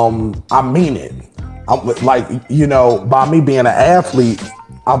 I mean it. I'm like, you know, by me being an athlete,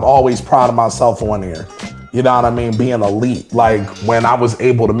 I've always prided myself on there. You know what I mean? Being elite. Like when I was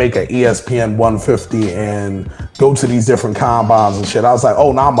able to make an ESPN 150 and go to these different combines and shit, I was like,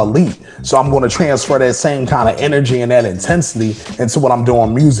 oh, now I'm elite. So I'm going to transfer that same kind of energy and that intensity into what I'm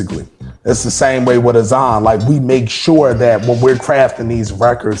doing musically. It's the same way with Azan. Like we make sure that when we're crafting these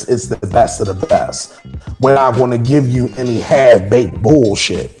records, it's the best of the best. We're not going to give you any half-baked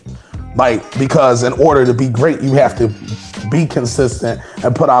bullshit. Like, because in order to be great, you have to be consistent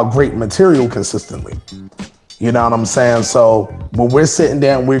and put out great material consistently. You know what I'm saying? So when we're sitting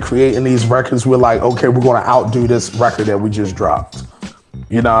down, we're creating these records, we're like, okay, we're going to outdo this record that we just dropped.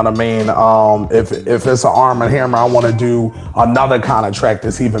 You know what I mean? If it's an Arm & Hammer, I want to do another kind of track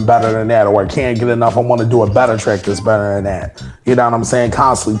that's even better than that. Or I can't get enough, I want to do a better track that's better than that. You know what I'm saying?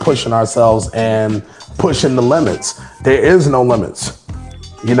 Constantly pushing ourselves and pushing the limits. There is no limits.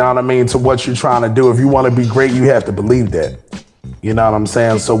 You know what I mean? To what you're trying to do. If you want to be great, you have to believe that. You know what I'm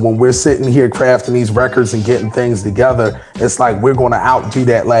saying? So when we're sitting here crafting these records and getting things together, it's like we're going to outdo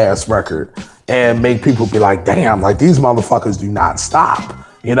that last record and make people be like, damn, like these motherfuckers do not stop.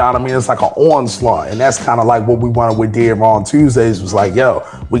 You know what I mean? It's like an onslaught. And that's kind of like what we wanted with Dead Wrong Tuesdays was like, yo,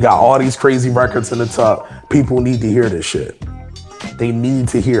 we got all these crazy records in the tuck. People need to hear this shit. They need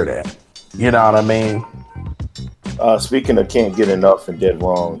to hear that. You know what I mean? Speaking of Can't Get Enough and Dead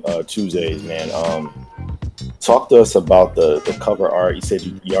Wrong Tuesdays, man, talk to us about the cover art. You said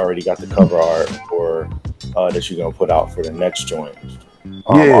you already got the cover art for that you're going to put out for the next joint.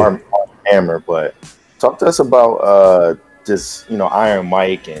 Arm Hammer, but talk to us about this, you know, Iron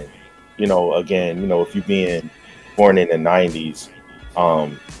Mike, and, you know, again, you know, if you being born in the 90s,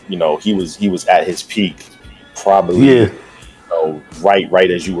 you know, he was at his peak probably, you know, right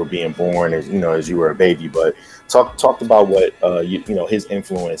as you were being born, as, you know, as you were a baby. But talk about what you know his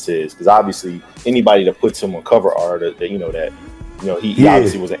influence is, because obviously anybody that puts him on cover art, that you know he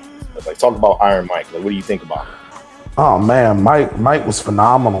obviously was like. Talk about Iron Mike. Like, what do you think about him? Oh man, Mike was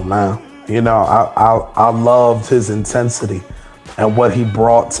phenomenal, man. You know, I loved his intensity and what he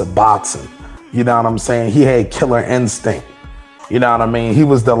brought to boxing. You know what I'm saying? He had killer instinct. You know what I mean? He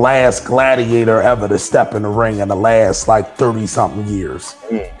was the last gladiator ever to step in the ring in the last like 30 something years.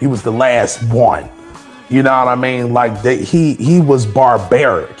 He was the last one. You know what I mean? Like he was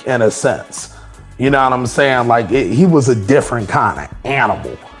barbaric in a sense. You know what I'm saying? Like he was a different kind of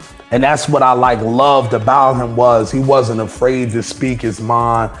animal. And that's what I like loved about him, was he wasn't afraid to speak his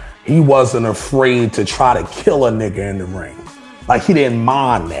mind. He wasn't afraid to try to kill a nigga in the ring. Like he didn't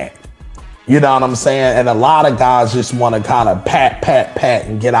mind that. You know what I'm saying? And a lot of guys just want to kind of pat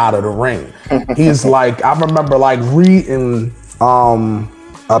and get out of the ring. He's like, I remember like reading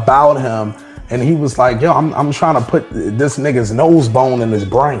about him, and he was like, yo, I'm trying to put this nigga's nose bone in his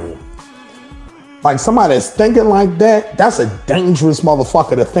brain. Like somebody that's thinking like that, that's a dangerous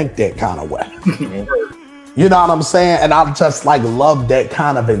motherfucker to think that kind of way. You know what I'm saying? And I just like love that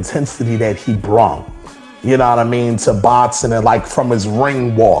kind of intensity that he brought. You know what I mean? To boxing, and like from his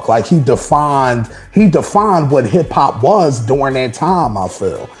ring walk, like he defined what hip hop was during that time. I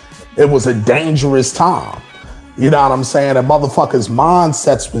feel it was a dangerous time. You know what I'm saying? And motherfuckers'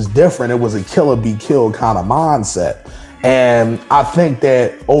 mindsets was different. It was a killer be killed kind of mindset. And I think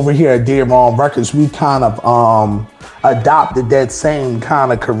that over here at Dead Wrong Records, we kind of adopted that same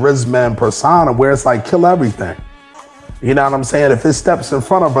kind of charisma and persona, where it's like kill everything. You know what I'm saying? If it steps in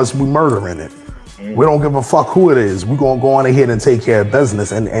front of us, we murdering it. We don't give a fuck who it is. We're going to go on ahead and take care of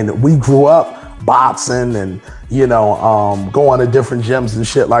business. And we grew up boxing and, you know, going to different gyms and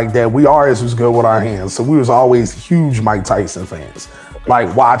shit like that. We always was good with our hands. So we was always huge Mike Tyson fans.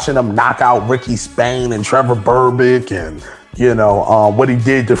 Like watching him knock out Ricky Spain and Trevor Berbick and, You know, what he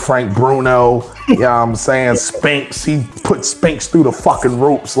did to Frank Bruno, you know what I'm saying? Spinks, he put Spinks through the fucking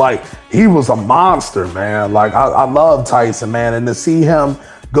ropes. Like, he was a monster, man. Like, I love Tyson, man. And to see him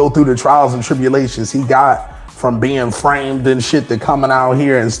go through the trials and tribulations he got from being framed and shit to coming out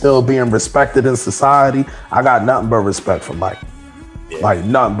here and still being respected in society, I got nothing but respect for Mike. Yeah. Like,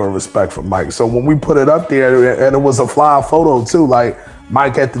 nothing but respect for Mike. So when we put it up there, and it was a fly photo too, like,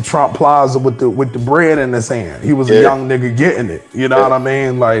 Mike at the Trump Plaza with the bread in his hand. He was a young nigga getting it. You know what I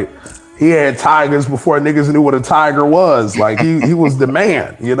mean? Like, he had tigers before niggas knew what a tiger was. Like, he was the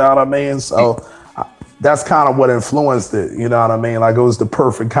man. You know what I mean? So that's kind of what influenced it. You know what I mean? Like, it was the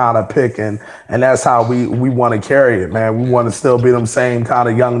perfect kind of pick, and that's how we want to carry it, man. We want to still be them same kind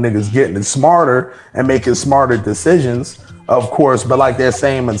of young niggas getting it smarter and making smarter decisions, of course, but like that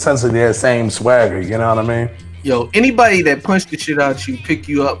same intensity, that same swagger. You know what I mean? Yo, anybody that punched the shit out you, pick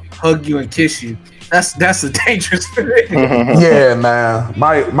you up, hug you, and kiss you, that's a dangerous thing. Yeah, man.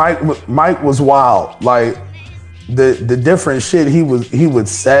 Mike was wild. Like, the different shit he would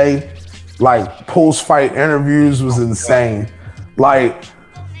say, like, post-fight interviews was insane. Like,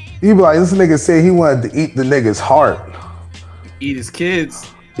 he'd be like, this nigga said he wanted to eat the nigga's heart. Eat his kids.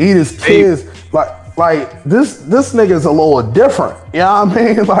 Eat his kids. Like this nigga's a little different. You know what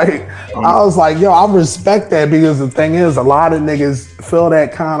I mean? Like, I was like, yo, I respect that, because the thing is, a lot of niggas feel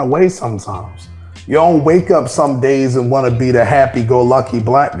that kind of way sometimes. You don't wake up some days and want to be the happy-go-lucky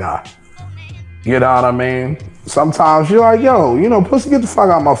black guy. You know what I mean? Sometimes you're like, yo, you know, pussy, get the fuck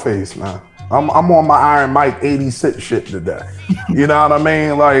out of my face, man. I'm on my Iron Mike 86 shit today. You know what I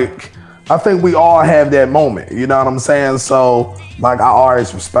mean? Like, I think we all have that moment. You know what I'm saying? So, like, I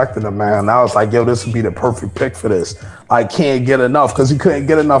always respected him, man. I was like, yo, this would be the perfect pick for this. I can't get enough, because he couldn't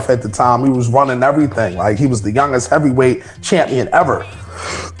get enough at the time. He was running everything. Like, he was the youngest heavyweight champion ever,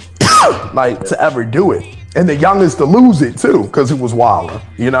 like, to ever do it. And the youngest to lose it, too, because he was wilder.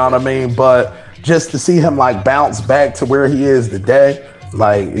 You know what I mean? But just to see him, like, bounce back to where he is today,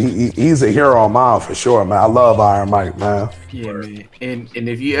 like, he's a hero of mine for sure, man. I love Iron Mike, man. Yeah, man. And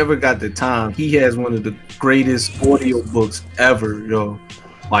if you ever got the time, he has one of the greatest audio books ever, yo.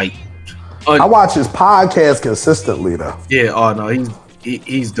 Like, I watch his podcast consistently, though. Yeah, oh no,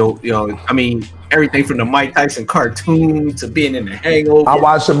 he's dope, yo. I mean, everything from the Mike Tyson cartoon to being in The Hangover. I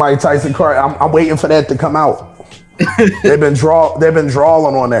watched the Mike Tyson cartoon. I'm waiting for that to come out. They've been drawing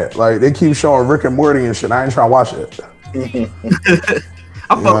on that. Like, they keep showing Rick and Morty and shit. I ain't trying to watch it. You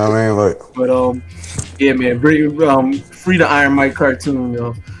know what I mean? Like, but yeah, man, free the Iron Mike cartoon,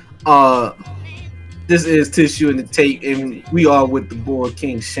 yo. This is Tissue and the Tape, and we are with the boy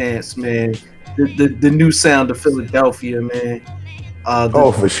King Shantz, man. The new sound of Philadelphia, man.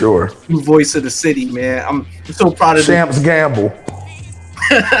 For sure. New voice of the city, man. I'm so proud of Champs Gamble.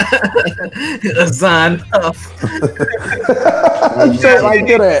 Azan Huff. Shit like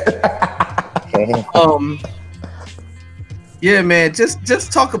that. Yeah, man.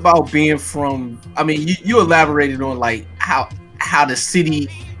 Just talk about being from. I mean, you elaborated on like how the city,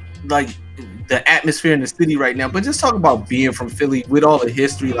 like the atmosphere in the city right now. But just talk about being from Philly with all the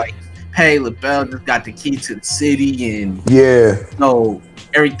history. Like, Patti LaBelle just got the key to the city, and yeah, you know,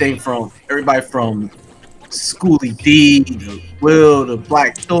 everybody from Schoolie D, to Will, to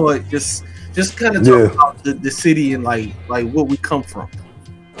Black Thought. Just kind of talk about the city and like where we come from.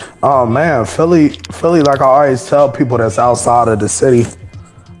 Oh man, Philly, like I always tell people that's outside of the city,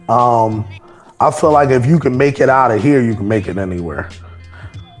 I feel like if you can make it out of here, you can make it anywhere.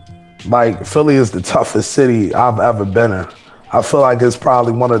 Like, Philly is the toughest city I've ever been in. I feel like it's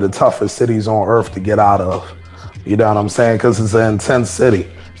probably one of the toughest cities on earth to get out of. You know what I'm saying? Because it's an intense city.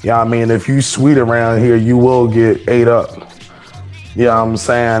 You know what I mean? If you sweet around here, you will get ate up. You know what I'm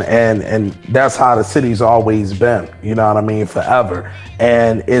saying? And that's how the city's always been, you know what I mean, forever.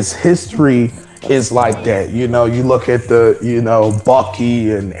 And its history is like that. You know, you look at the, you know,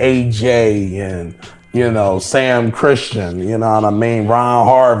 Bucky and AJ and, you know, Sam Christian, you know what I mean, Ron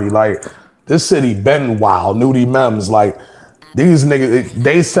Harvey. Like, this city been wild. Nudie Mems, like, these niggas,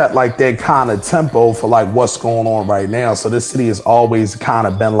 they set like that kind of tempo for like what's going on right now. So this city has always kind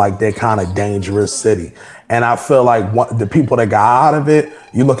of been like that kind of dangerous city. And I feel like the people that got out of it,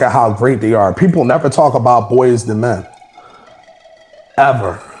 you look at how great they are. People never talk about Boyz II Men.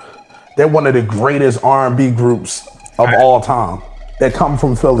 Ever. They're one of the greatest R&B groups of all time that come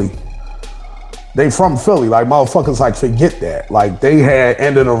from Philly. They from Philly. Like, motherfuckers like forget that. Like, they had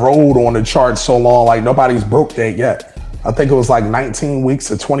End of the Road on the charts so long, like nobody's broke that yet. I think it was like 19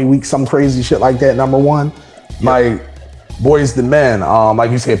 weeks or 20 weeks, some crazy shit like that, number one. Yep. Like, Boyz II Men, like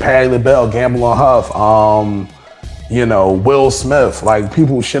you said, Patti LaBelle, Gamble and Huff, you know, Will Smith. Like,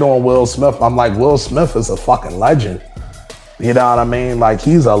 people shit on Will Smith. I'm like, Will Smith is a fucking legend. You know what I mean? Like,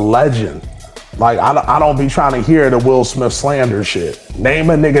 he's a legend. Like, I don't be trying to hear the Will Smith slander shit. Name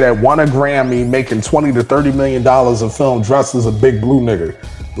a nigga that won a Grammy making $20 to $30 million a film dressed as a big blue nigga.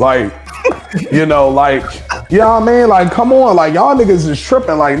 Like, you know, like, you know what I mean? Like, come on, like, y'all niggas is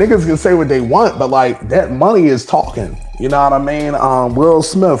tripping. Like, niggas can say what they want, but like, that money is talking. You know what I mean? Will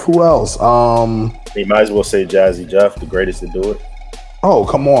Smith, who else? You might as well say Jazzy Jeff, the greatest to do it. Oh,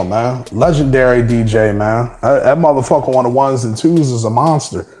 come on, man. Legendary DJ, man. That motherfucker on the ones and twos is a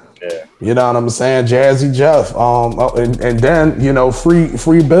monster. Yeah. You know what I'm saying? Jazzy Jeff. And then, you know,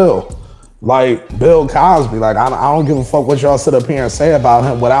 free Bill. Like, Bill Cosby. Like, I don't give a fuck what y'all sit up here and say about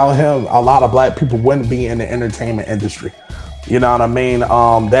him. Without him, a lot of black people wouldn't be in the entertainment industry. You know what I mean?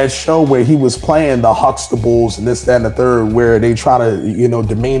 That show where he was playing the Huxtables and this, that, and the third, where they try to, you know,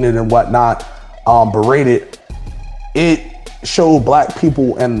 demean it and whatnot, berate it showed black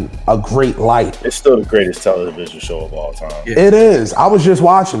people in a great light. It's still the greatest television show of all time. It is. I was just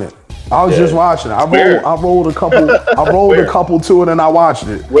watching it. I rolled a couple to it and I watched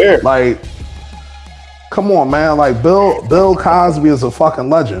it. Where? Like, come on, man. Like, Bill Cosby is a fucking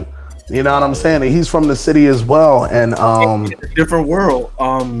legend. You know what I'm saying? And he's from the city as well. And a different world.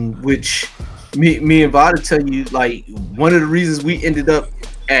 Which me and Vada tell you, like, one of the reasons we ended up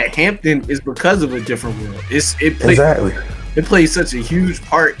at Hampton is because of a different world. It plays such a huge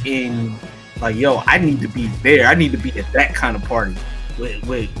part in, like, yo, I need to be there. I need to be at that kind of party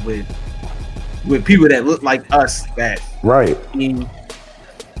with people that look like us. That right.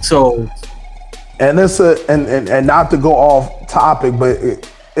 So, and it's and not to go off topic, but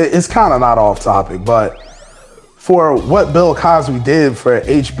it's kind of not off topic. But for what Bill Cosby did for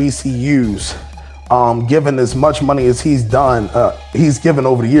HBCUs, given as much money as he's given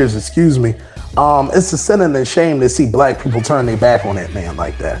over the years, it's a sin and a shame to see black people turn their back on that man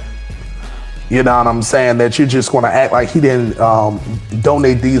like that. You know what I'm saying? That you're just going to act like he didn't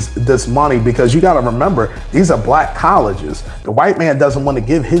donate this money, because you got to remember, these are black colleges. The white man doesn't want to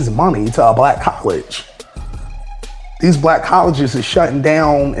give his money to a black college. These black colleges are shutting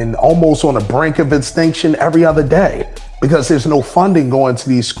down and almost on the brink of extinction every other day because there's no funding going to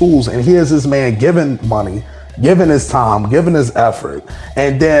these schools. And here's this man giving money, giving his time, giving his effort.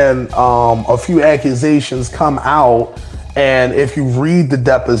 And then a few accusations come out. And if you read the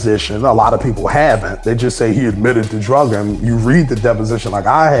deposition, a lot of people haven't. They just say he admitted to drugging. You read the deposition like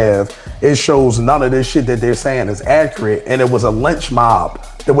I have, it shows none of this shit that they're saying is accurate. And it was a lynch mob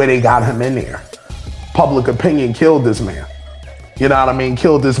the way they got him in there. Public opinion killed this man. You know what I mean?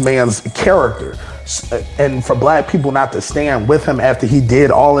 Killed this man's character. And for black people not to stand with him after he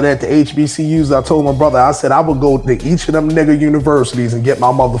did all of that to HBCUs, I told my brother, I said, I would go to each of them nigga universities and get my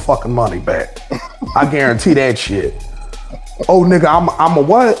motherfucking money back. I guarantee that shit. Oh, nigga, I'm a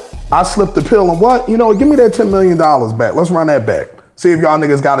what? I slipped the pill and what? You know, give me that $10 million back. Let's run that back. See if y'all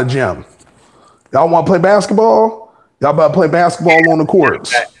niggas got a gym. Y'all want to play basketball? Y'all better play basketball on the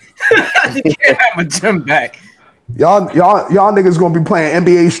courts. You can't have a gym back. Y'all niggas gonna be playing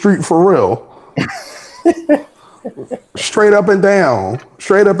NBA Street for real. Straight up and down.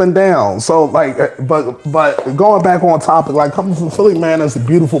 So like, but going back on topic, like coming from Philly, man, it's a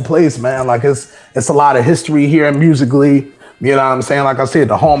beautiful place, man. Like it's a lot of history here musically. You know what I'm saying? Like I said,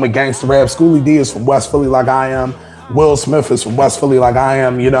 the home of gangster rap. Schoolie D is from West Philly, like I am. Will Smith is from West Philly, like I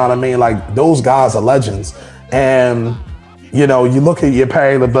am. You know what I mean? Like those guys are legends. And you know, you look at your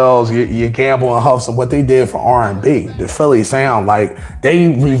Patti LaBelle's, your Gamble and Huffs, and what they did for R&B, the Philly sound, like they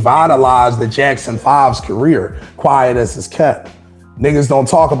revitalized the Jackson 5's career, quiet as it's kept. Niggas don't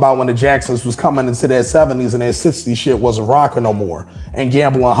talk about when the Jacksons was coming into their 70s and their 60s shit wasn't rocking no more. And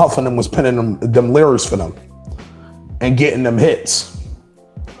Gamble and Huff and them was penning them lyrics for them and getting them hits.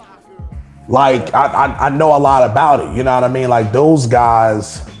 Like, I know a lot about it, you know what I mean? Like those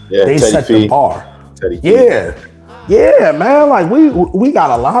guys, they set the bar. Yeah, man, like we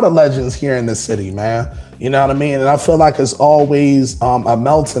got a lot of legends here in the city, man. You know what I mean? And I feel like it's always a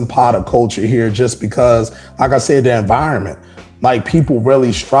melting pot of culture here just because, like I said, the environment. Like people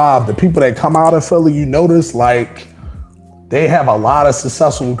really strive. The people that come out of Philly, you notice, like they have a lot of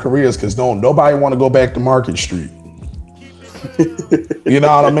successful careers because nobody want to go back to Market Street. You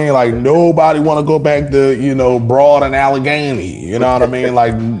know what I mean? Like nobody want to go back to, you know, Broad and Allegheny. You know what I mean?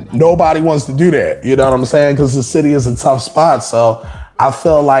 Like nobody wants to do that. You know what I'm saying? Because the city is a tough spot. So I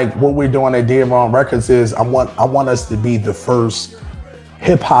feel like what we're doing at DMR Records is I want us to be the first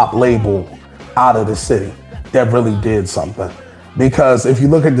hip hop label out of the city that really did something. Because if you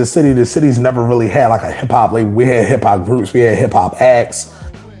look at the city's never really had like a hip hop label. We had hip hop groups, we had hip hop acts,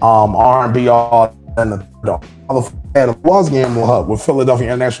 R&B, all and the was Gamble Hub with Philadelphia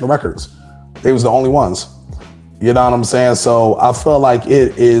International Records. They was the only ones. You know what I'm saying? So I feel like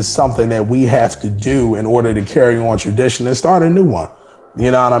it is something that we have to do in order to carry on tradition and start a new one.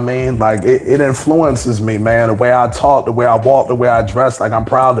 You know what I mean? Like it influences me, man. The way I talk, the way I walk, the way I dress. Like I'm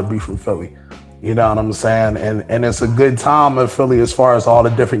proud to be from Philly. You know what I'm saying? And it's a good time in Philly as far as all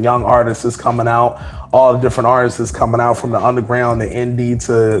the different young artists is coming out, all the different artists is coming out from the underground, the indie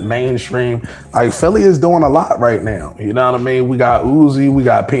to mainstream. Like Philly is doing a lot right now. You know what I mean? We got Uzi, we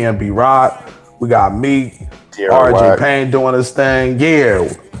got PNB Rock, we got Meek, RJ Payne doing his thing.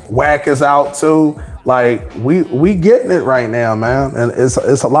 Yeah, Wack is out too. Like we getting it right now, man. And it's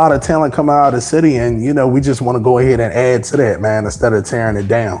a lot of talent coming out of the city, and you know, we just want to go ahead and add to that, man, instead of tearing it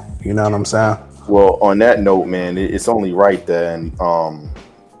down. You know what I'm saying? Well, on that note, man, it's only right then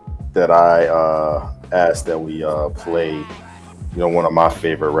that I asked that we play, you know, one of my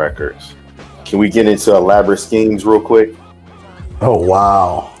favorite records. Can we get into Elaborate Schemes real quick? Oh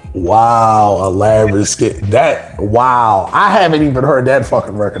wow, Elaborate Schemes. Wow, I haven't even heard that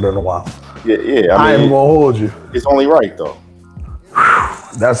fucking record in a while. Yeah. I ain't gonna hold you. It's only right though.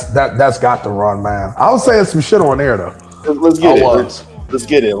 That's got to run, man. I was saying some shit on there though. Let's get it. Let's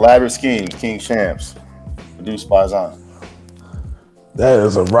get it. Elaborate Schemes, King Shamps, produced by Zon. That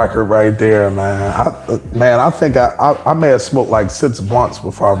is a record right there, man. I think I may have smoked like 6 blunts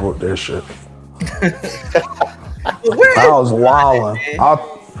before I wrote that shit. I was wilding.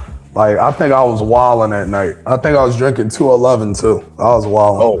 I think I was wilding that night. I think I was drinking 211 too. I was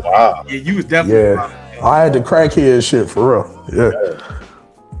wilding. Oh wow. Yeah, you was definitely. Yeah, I had the crackhead shit for real. Yeah.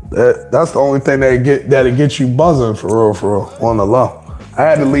 That's the only thing that'll get you buzzing for real on the low. I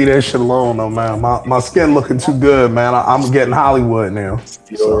had to leave that shit alone though, man. My skin looking too good, man. I'm getting Hollywood now.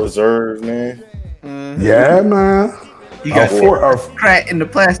 Reserve, man. Yeah, man. You got crack in the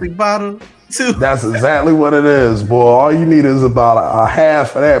plastic bottle too. That's exactly what it is, boy. All you need is about a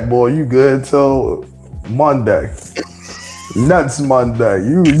half of that, boy. You good till Monday. Nuts Monday.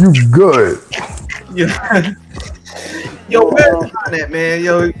 You good. Yeah. Yo, where's Zon at, man?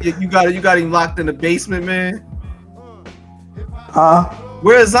 Yo, you got him locked in the basement, man. Huh?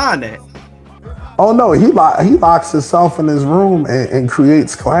 Where's Zon at? Oh no, he locks himself in his room and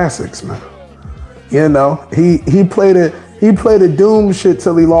creates classics, man. You know, he played a Doom shit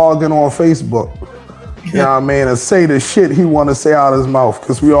till he logged in on Facebook. You know what I mean? And say the shit he want to say out of his mouth,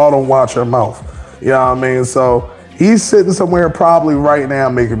 because we all don't watch our mouth. You know what I mean? So he's sitting somewhere probably right now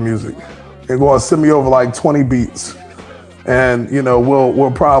making music and going to send me over like 20 beats. And, you know,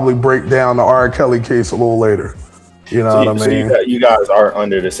 we'll probably break down the R. Kelly case a little later. You know what I mean? So you guys are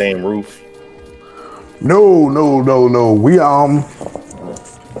under the same roof? No.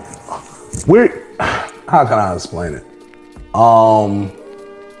 We're how can I explain it?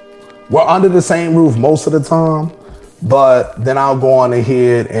 We're under the same roof most of the time, but then I'll go on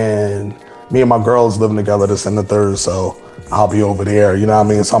ahead and me and my girls living together this and the third, so I'll be over there, you know what I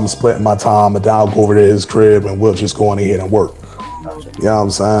mean? So I'm splitting my time, and then I'll go over to his crib and we'll just go on ahead and work. You know what I'm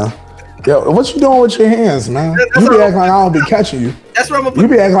saying? Yo, what you doing with your hands, man? You be acting like I don't be catching you. That's what I'm gonna put. You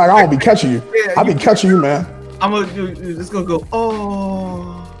be acting like I don't be catching you. I be catching you, man. I'm gonna just gonna go.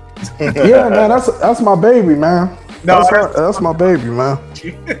 Oh. Yeah, man. That's my baby, man. No, that's my baby, man.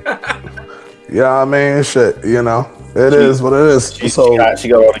 Yeah, I mean, shit. You know, it is what it is. She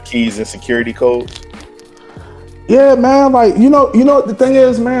got all the keys and security codes. Yeah, man. Like you know what the thing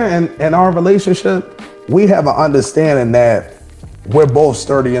is, man. In our relationship, we have an understanding that we're both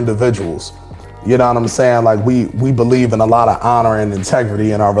sturdy individuals. You know what I'm saying? Like we believe in a lot of honor and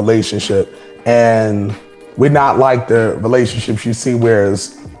integrity in our relationship. And we're not like the relationships you see where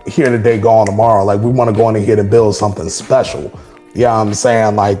it's here today, gone tomorrow. Like we want to go in here and build something special. You know what I'm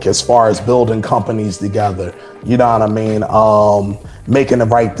saying? Like as far as building companies together, you know what I mean? Making the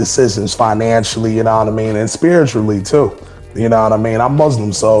right decisions financially, you know what I mean? And spiritually too. You know what I mean? I'm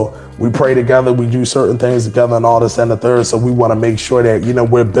Muslim, so we pray together, we do certain things together and all this and the third. So we want to make sure that, you know,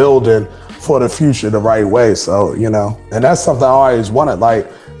 we're building for the future the right way. So, you know, and that's something I always wanted.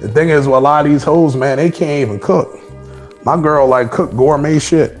 Like the thing is with a lot of these hoes, man, they can't even cook. My girl like cook gourmet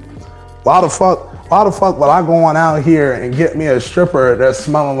shit. Why the fuck would I go on out here and get me a stripper that's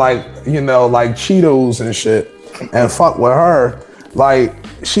smelling like, you know, like Cheetos and shit and fuck with her? Like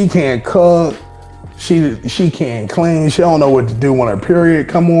she can't cook. She can't clean. She don't know what to do when her period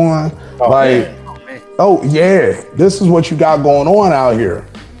come on. Oh yeah, this is what you got going on out here.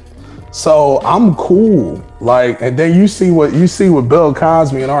 So I'm cool. Like, and then you see what Bill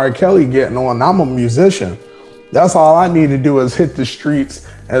Cosby and R. Kelly getting on. I'm a musician. That's all I need to do is hit the streets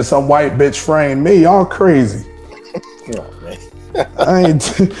and some white bitch frame me. Y'all crazy. I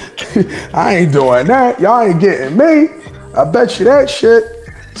ain't doing that. Y'all ain't getting me. I bet you that shit.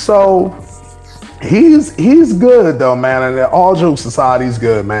 So He's good though, man. And all jokes aside, he's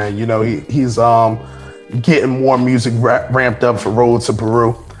good, man. You know, he's getting more music ramped up for Road to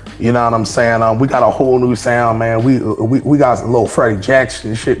Peru. You know what I'm saying? We got a whole new sound, man. We got a little Freddie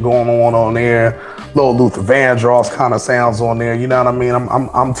Jackson shit going on there. Little Luther Vandross kind of sounds on there. You know what I mean?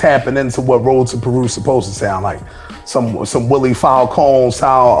 I'm tapping into what Road to Peru is supposed to sound like. Some Willie Falcone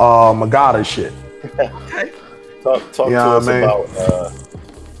style Magada shit. Talk to us about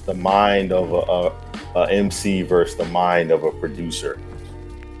the mind of a MC versus the mind of a producer,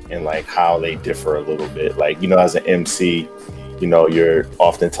 and like how they differ a little bit. Like, you know, as an MC, you know, you're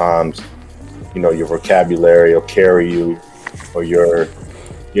oftentimes, you know, your vocabulary will carry you, or your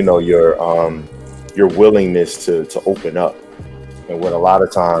willingness to open up. And what a lot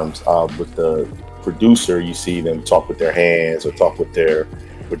of times with the producer, you see them talk with their hands or talk with their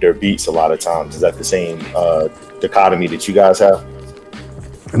beats a lot of times. Is that the same dichotomy that you guys have?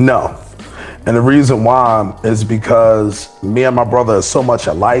 No. And the reason why is because me and my brother are so much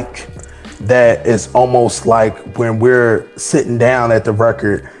alike that it's almost like when we're sitting down at the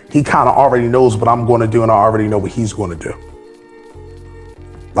record, he kind of already knows what I'm going to do and I already know what he's going to do.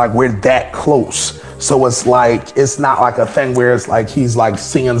 Like, we're that close. So it's like, it's not like a thing where it's like he's like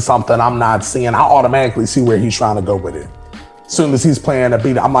seeing something I'm not seeing. I automatically see where he's trying to go with it. As soon as he's playing a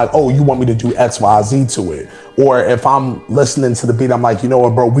beat, I'm like, oh, you want me to do X, Y, Z to it? Or if I'm listening to the beat, I'm like, you know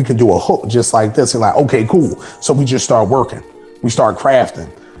what, bro, we can do a hook just like this. And like, okay, cool. So we just start working. We start crafting.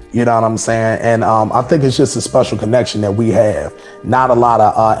 You know what I'm saying? And I think it's just a special connection that we have. Not a lot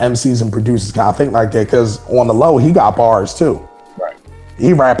of MCs and producers kind of think like that, because on the low, he got bars too. Right.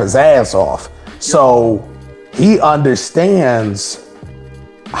 He rap his ass off. So he understands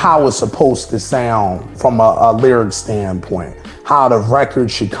how it's supposed to sound from a lyric standpoint, how the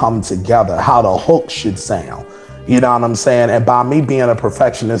record should come together, how the hook should sound. You know what I'm saying? And by me being a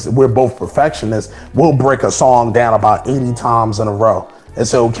perfectionist, we're both perfectionists, we'll break a song down about 80 times in a row. And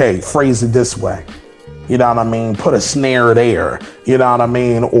say, okay, phrase it this way. You know what I mean? Put a snare there. You know what I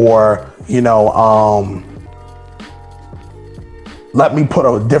mean? Or, you know, let me put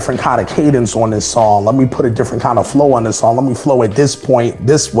a different kind of cadence on this song. Let me put a different kind of flow on this song. Let me flow at this point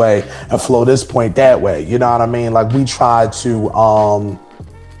this way and flow this point that way. You know what I mean? Like, we try to,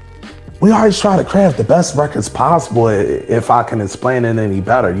 we always try to craft the best records possible, if I can explain it any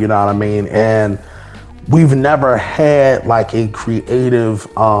better. You know what I mean? And we've never had like a creative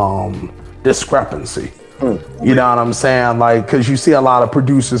discrepancy. You know what I'm saying? Like, cause you see a lot of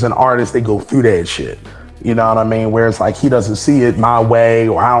producers and artists, they go through that shit. You know what I mean? Where it's like, he doesn't see it my way,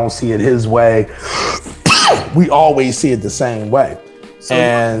 or I don't see it his way. We always see it the same way. So,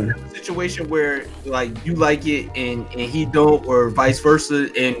 and a situation where like you like it and he don't, or vice versa,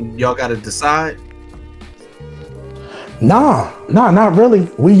 and y'all got to decide. Nah, not really.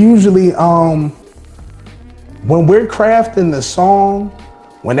 We usually, when we're crafting the song,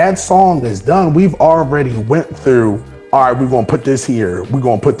 when that song is done, we've already went through, all right, we're going to put this here. We're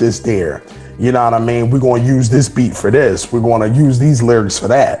going to put this there. You know what I mean? We're going to use this beat for this. We're going to use these lyrics for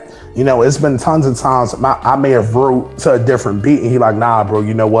that. You know, it's been tons of times I may have wrote to a different beat and he like, nah, bro,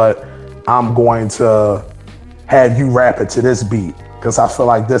 you know what? I'm going to have you rap it to this beat because I feel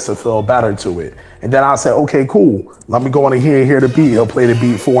like this will feel better to it. And then I say, okay, cool. Let me go on and hear the beat. He'll play the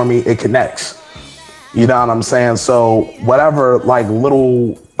beat for me. It connects. You know what I'm saying? So whatever like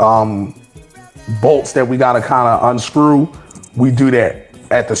little bolts that we got to kind of unscrew, we do that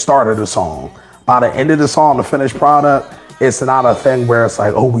at the start of the song. By the end of the song, the finished product, it's not a thing where it's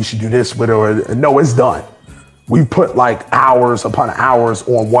like, oh, we should do this with it. Or no, it's done. We put like hours upon hours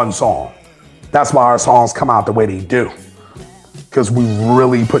on one song. That's why our songs come out the way they do. Because we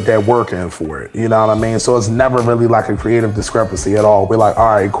really put that work in for it. You know what I mean? So it's never really like a creative discrepancy at all. We're like,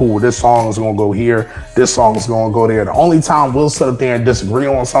 all right, cool. This song is going to go here. This song is going to go there. The only time we'll sit up there and disagree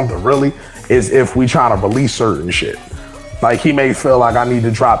on something really is if we trying to release certain shit. Like, he may feel like I need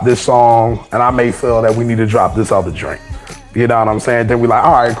to drop this song and I may feel that we need to drop this other drink. You know what I'm saying? Then we like,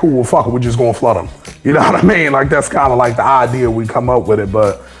 all right, cool. Well, fuck it. We're just going to flood them. You know what I mean? Like, that's kind of like the idea we come up with it.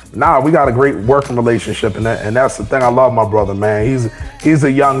 But nah, we got a great working relationship, and that's the thing. I love my brother, man. He's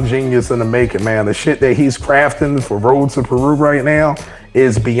a young genius in the making, man. The shit that he's crafting for Road to Peru right now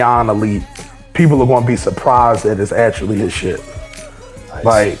is beyond elite. People are going to be surprised that it's actually his shit. Nice.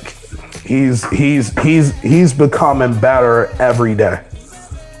 Like, he's becoming better every day.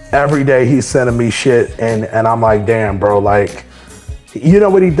 Every day he's sending me shit, and I'm like, damn, bro. Like, you know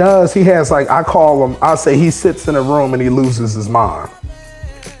what he does? He has like, I say he sits in a room and he loses his mind.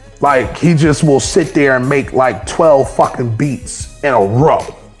 Like, he just will sit there and make like 12 fucking beats in a row.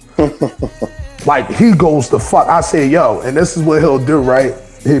 Like, he goes to fuck. I say, yo, and this is what he'll do, right?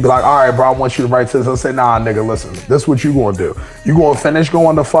 He'd be like, all right, bro, I want you to write this. I say, nah, nigga, listen, this is what you gonna do. You gonna finish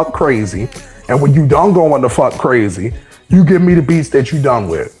going the fuck crazy, and when you done going the fuck crazy, you give me the beats that you done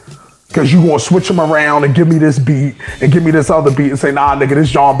with. Cause you gonna switch them around and give me this beat and give me this other beat and say, nah, nigga, this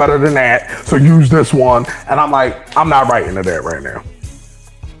John better than that, so use this one. And I'm like, I'm not writing to that right now.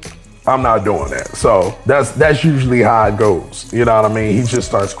 I'm not doing that. So that's usually how it goes. You know what I mean? He just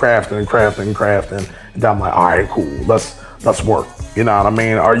starts crafting. And I'm like, all right, cool. Let's work. You know what I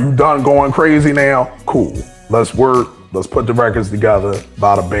mean? Are you done going crazy now? Cool. Let's work. Let's put the records together.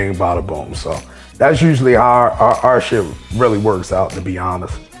 Bada bing, bada boom. So that's usually how our shit really works out, to be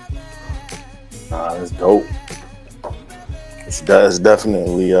honest. That's dope. It's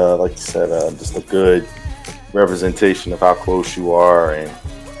definitely, like you said, just a good representation of how close you are. And,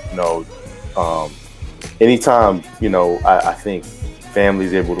 you know, anytime, you know, I think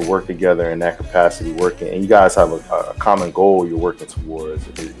families able to work together in that capacity, working, and you guys have a common goal you're working towards,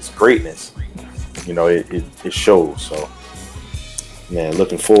 it's greatness. You know, it shows. So, man,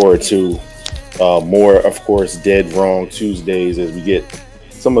 looking forward to more, of course, Dead Wrong Tuesdays as we get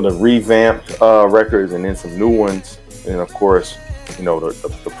some of the revamped records and then some new ones. And, of course, you know,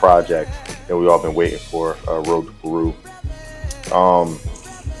 the project that we've all been waiting for, Road to Peru.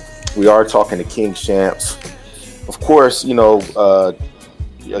 We are talking to King Shamps. Of course, you know,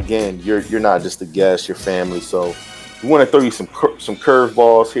 again, you're not just a guest, you're family. So we want to throw you some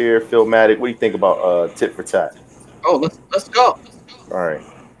curveballs here. Philmatic, what do you think about Tit for Tat? Oh, let's go. All right.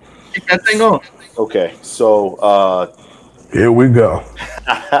 Kick that thing on. Okay, so here we go.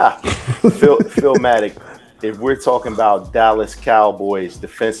 Philmatic, if we're talking about Dallas Cowboys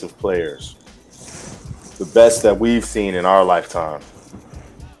defensive players, the best that we've seen in our lifetime.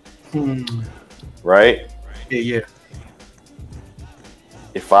 Right? Yeah.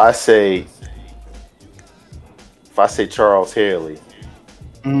 If I say Charles Haley,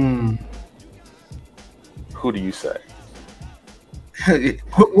 who do you say?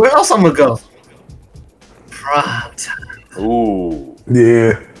 Where else I'm gonna go? Prime time. Ooh.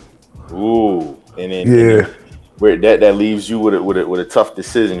 Yeah. Ooh. And then yeah. Where that leaves you with a tough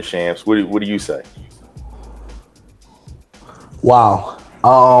decision, Shamps. What do you say? Wow.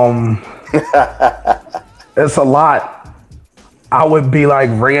 It's a lot. I would be like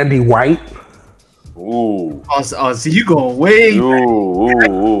Randy White. Ooh. Oh, so you going way.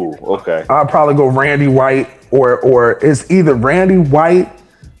 Ooh. Okay. I'd probably go Randy White or it's either Randy White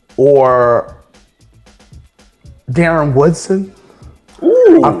or Darren Woodson.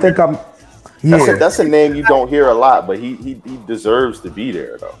 Ooh. I think I'm. Yeah. That's a name you don't hear a lot, but he deserves to be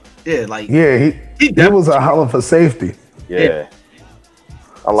there though. Yeah, like he was a hell of a safety. Yeah.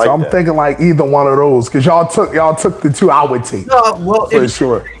 I like so I'm that. thinking like either one of those because y'all took the two I would take. No, well, for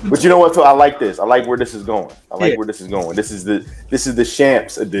sure. But you know what? Though? I like this. I like where this is going. Where this is going. This is the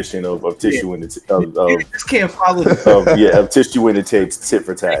Shamps edition of Tissue in the you just can't follow of Tissue in the Tapes Tit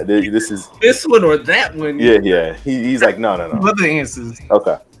for Tat. This is this one or that one. Yeah. He's like no. Other answers.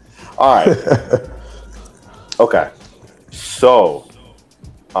 Okay. All right. Okay. So,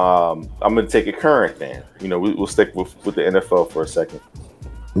 I'm gonna take a current then. You know, we'll stick with the NFL for a second.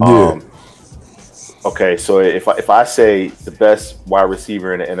 Okay, so if I say the best wide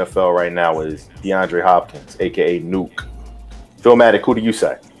receiver in the NFL right now is DeAndre Hopkins, aka Nuke, Philmatic, who do you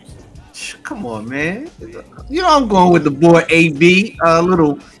say? Come on, man. You know I'm going with the boy AB,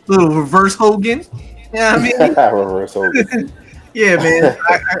 little reverse Hogan. Yeah, you know what I mean? Reverse Hogan. Yeah, man.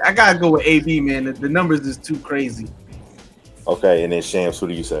 I gotta go with AB, man. The numbers is too crazy. Okay, and then Shams, who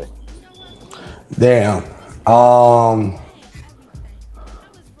do you say? Damn.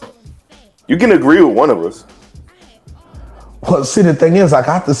 You can agree with one of us. Well, see, the thing is, I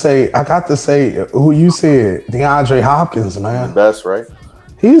got to say who you said, DeAndre Hopkins, man. The best, right?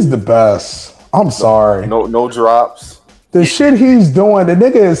 He's the best. I'm sorry. No drops. The shit he's doing, the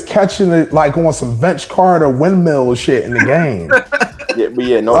nigga is catching it like on some Vince Carter windmill shit in the game.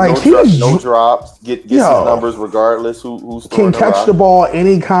 No drops. Get his numbers regardless. Who's can catch the ball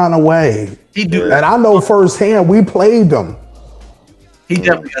any kind of way. He do, and I know firsthand. We played them. He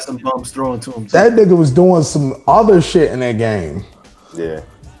definitely got some bumps thrown to him. That nigga was doing some other shit in that game. Yeah.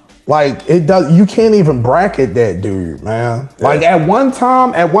 Like it does. You can't even bracket that dude, man. Yeah. Like at one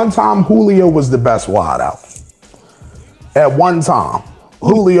time, Julio was the best wideout. At one time,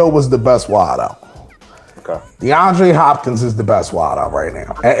 Julio was the best wideout. Okay. DeAndre Hopkins is the best wideout right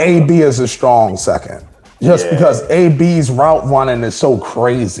now. And AB is a strong second. Just because AB's route running is so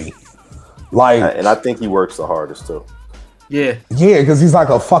crazy. Like, and I think he works the hardest too. Yeah. Yeah, because he's like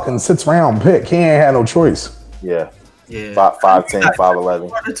a fucking 6th round pick. He ain't had no choice. Yeah. 5'10", 5'11".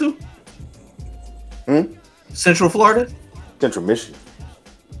 Florida too? Central Florida? Central Michigan.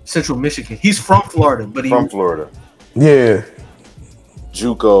 Central Michigan. He's from Florida, but from Florida. Yeah.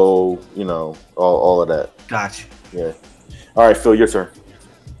 JUCO, you know, all of that. Gotcha. Yeah. All right, Phil, your turn.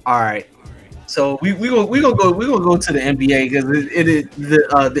 All right. So we gonna go to the NBA because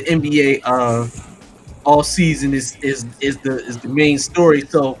the NBA all season is the main story.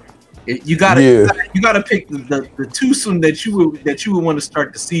 So you gotta pick the twosome that you would want to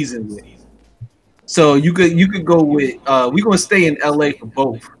start the season with. So you could go with we're gonna stay in LA for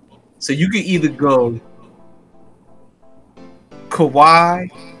both. So you could either go Kawhi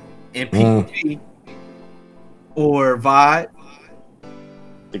and PG or Vibe.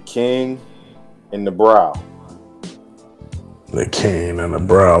 The King and the Brow. The King and the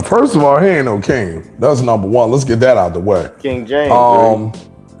Brow. First of all, he ain't no king. That's number one. Let's get that out the way. King James.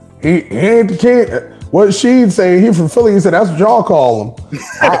 He ain't the king. What she'd say, he from Philly. He said that's what y'all call him.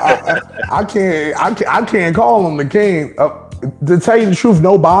 I can't call him the king. To tell you the truth,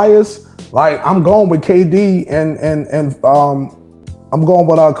 no bias. Like I'm going with KD and I'm going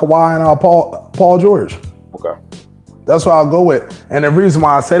with Kawhi and Paul George. Okay. That's what I'll go with. And the reason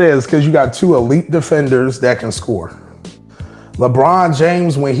why I said it is because you got two elite defenders that can score. LeBron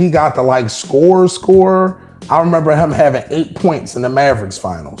James, when he got the score, I remember him having 8 points in the Mavericks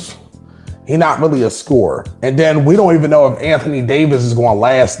finals. He's not really a scorer. And then we don't even know if Anthony Davis is going to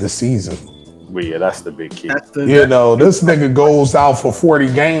last this season. Well, yeah, that's the big key. This nigga goes out for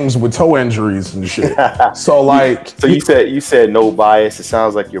 40 games with toe injuries and shit. So you said no bias. It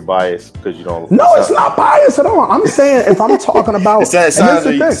sounds like you're biased because you don't. No, it's not bias at all. I'm saying if I'm talking about, it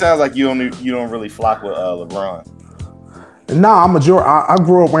sounds like you don't really flock with LeBron. Nah, I'm a Jordan. I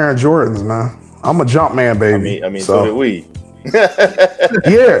grew up wearing Jordans, man. I'm a jump man, baby. I mean, so did we.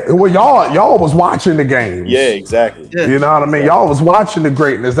 Yeah, well, y'all was watching the games. Yeah, exactly. You know what I mean? Y'all was watching the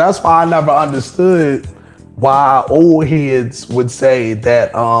greatness. That's why I never understood why old heads would say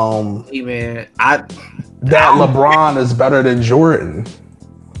that hey man, that LeBron is better than Jordan.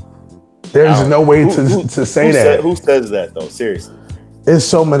 There's no way to say that. Who says that though? Seriously. There's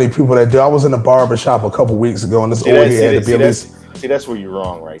so many people that do. I was in a barbershop a couple weeks ago, and this old head had to be at least. See, that's where you're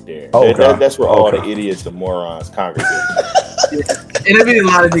wrong right there. Okay. That's where all the idiots and morons congregate. And there be a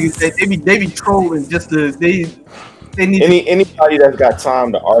lot of niggas that they be trolling just to they need anybody that's got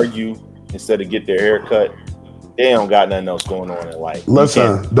time to argue instead of get their hair cut, they don't got nothing else going on in life.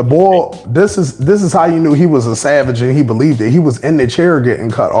 Listen, the boy, this is how you knew he was a savage and he believed it. He was in the chair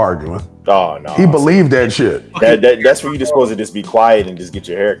getting cut arguing. Oh no. He believed that shit. That's where you just supposed to just be quiet and just get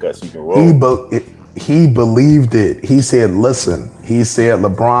your hair cut so you can roll. He believed it. He said, listen, he said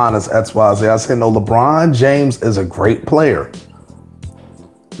LeBron is XYZ. I said, no, LeBron James is a great player.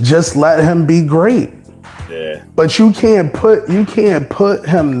 Just let him be great. Yeah. But you can't put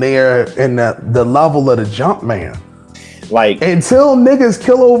him there in the level of the jump man. Like until niggas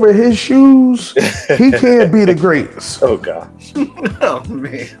kill over his shoes, he can't be the greatest. Oh gosh. Oh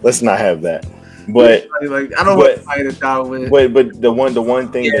man. Let's not have that. But I don't want to fight it out with. But the one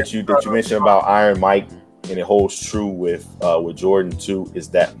thing that you mentioned about Iron Mike, and it holds true with Jordan too, is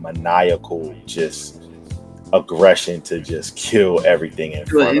that maniacal just aggression to just kill everything in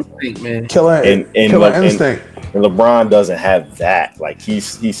front of him. Man. Killer instinct. And LeBron doesn't have that. Like he's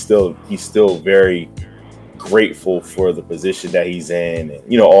still very grateful for the position that he's in,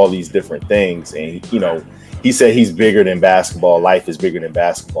 and all these different things. And he said he's bigger than basketball. Life is bigger than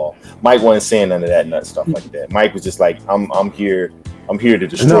basketball. Mike wasn't saying none of that nut stuff like that. Mike was just like, I'm here to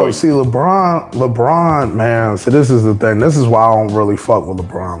destroy. No, see, LeBron, man. So this is the thing. This is why I don't really fuck with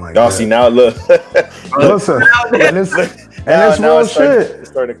LeBron like that. See, now look. Listen, and it's real shit.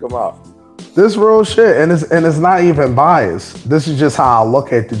 It's starting to come out. This real shit, and it's not even biased. This is just how I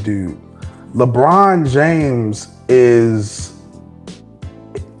look at the dude. LeBron James is.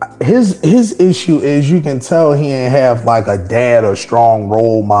 His issue is you can tell he ain't have like a dad or strong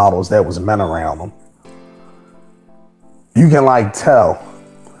role models that was men around him. You can tell.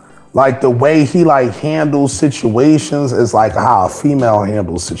 Like the way he handles situations is like how a female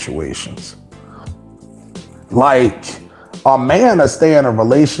handles situations. Like a man to stay in a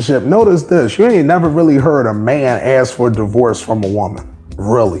relationship, notice this, you ain't never really heard a man ask for a divorce from a woman.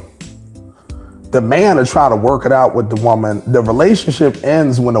 Really. The man to try to work it out with the woman. The relationship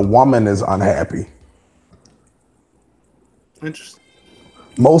ends when the woman is unhappy. Interesting.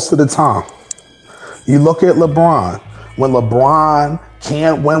 Most of the time. You look at LeBron. When LeBron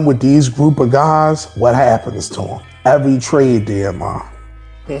can't win with these group of guys, what happens to him? Every trade DMI.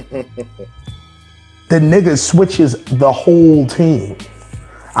 The nigga switches the whole team.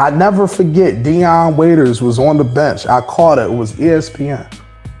 I never forget Deion Waiters was on the bench. I caught it. It was ESPN.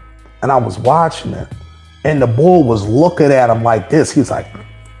 And I was watching it, and the bull was looking at him like this. He's like,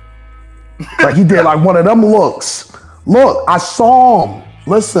 Like he did like one of them looks. Look, I saw him.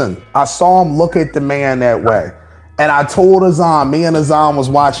 Listen, I saw him look at the man that way. And I told Azam, me and Azam was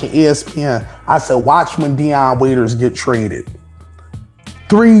watching ESPN. I said, watch when Dion Waiters get traded.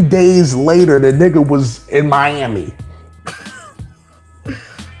 3 days later, the nigga was in Miami.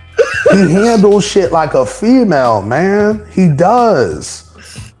 He handles shit like a female, man. He does.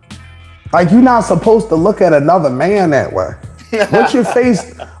 Like, you're not supposed to look at another man that way. What's your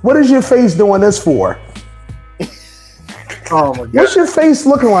face? What is your face doing this for? Oh my God. What's your face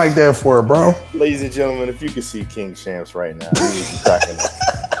looking like that for, bro? Ladies and gentlemen, if you could see King Shams right now, he would be cracking up.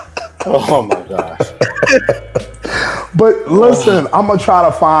 Oh my gosh. But listen, I'm gonna try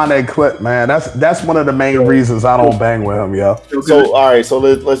to find that clip, man. That's one of the main reasons I don't bang with him, yo. So all right, so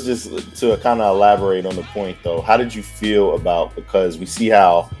let's just to kind of elaborate on the point though. How did you feel about, because we see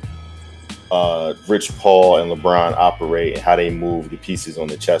how Rich Paul and LeBron operate and how they move the pieces on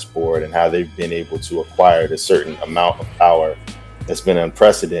the chessboard and how they've been able to acquire a certain amount of power that's been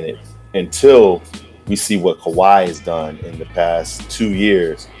unprecedented until we see what Kawhi has done in the past 2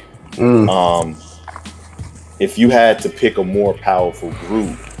 years. If you had to pick a more powerful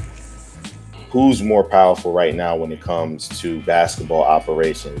group, who's more powerful right now when it comes to basketball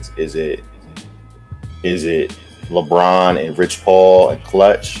operations? Is it LeBron and Rich Paul and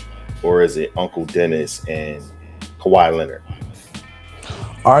Clutch, or is it Uncle Dennis and Kawhi Leonard?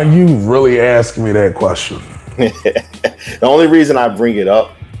 Are you really asking me that question? The only reason I bring it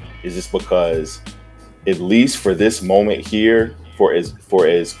up is just because, at least for this moment here,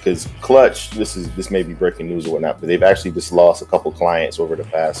 because Clutch, this may be breaking news or whatnot, but they've actually just lost a couple clients over the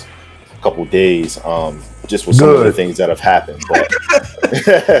past couple days, just with some of the things that have happened.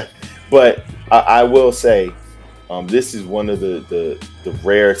 But I will say, this is one of the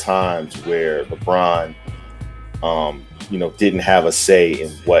rare times where LeBron, didn't have a say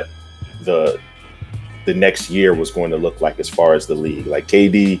in what the next year was going to look like as far as the league. Like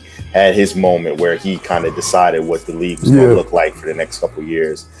KD had his moment where he kind of decided what the league was going to look like for the next couple of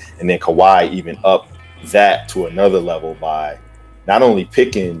years, and then Kawhi even upped that to another level by not only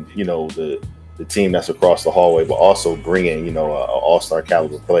picking, the team that's across the hallway, but also bringing, an all-star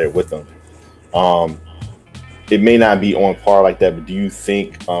caliber player with them. It may not be on par like that, but do you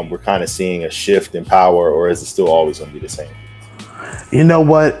think we're kind of seeing a shift in power, or is it still always going to be the same? You know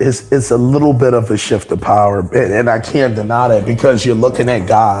what? It's a little bit of a shift of power, and I can't deny that, because you're looking at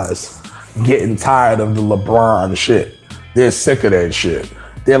guys getting tired of the LeBron shit. They're sick of that shit.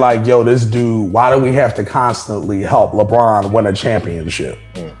 They're like, yo, this dude, why do we have to constantly help LeBron win a championship?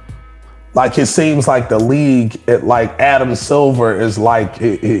 Like, it seems like the league, like Adam Silver is like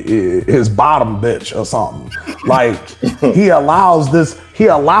his bottom bitch or something. Like, he allows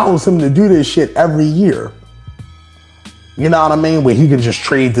him to do this shit every year. You know what I mean? Where he can just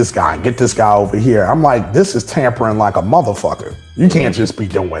trade this guy and get this guy over here. I'm like, this is tampering like a motherfucker. You can't just be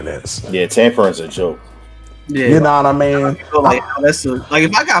doing this. Yeah, tampering's a joke. Yeah, you know what I mean? I feel like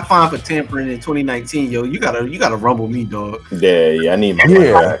if I got fined for tampering in 2019, yo, you gotta rumble me, dog. Yeah, I need my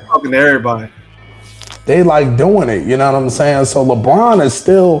money back. Talking to everybody. They like doing it, you know what I'm saying? So LeBron is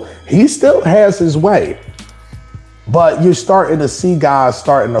still has his way. But you're starting to see guys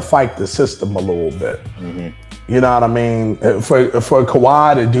starting to fight the system a little bit. Mm-hmm. You know what I mean? For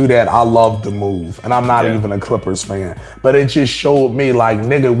Kawhi to do that, I love the move. And I'm not even a Clippers fan. But it just showed me like,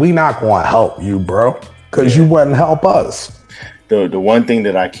 nigga, we not going to help you, bro. Because you wouldn't help us. The one thing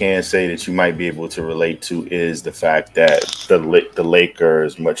that I can say that you might be able to relate to is the fact that the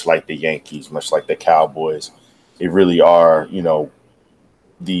Lakers, much like the Yankees, much like the Cowboys, it really are,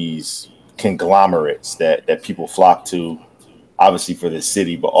 these conglomerates that people flock to, obviously for the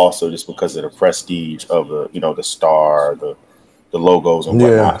city, but also just because of the prestige of the star, the logos and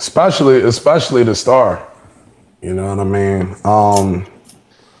whatnot. Yeah, especially the star. You know what I mean?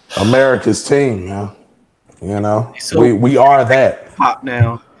 America's team, man. So we are that. Pop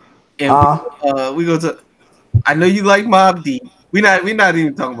now. And we go to, I know you like Mobb Deep. We're not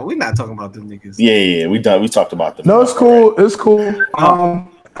talking about them niggas. Yeah, we talked about them. No, it's cool. It's cool. I'm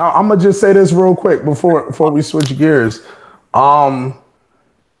gonna just say this real quick before we switch gears. Vod's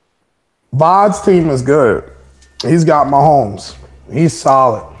team is good. He's got Mahomes. He's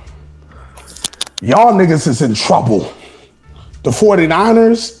solid. Y'all niggas is in trouble. The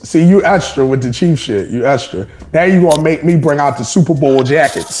 49ers, see, you extra with the Chiefs shit. You extra. Now you gonna make me bring out the Super Bowl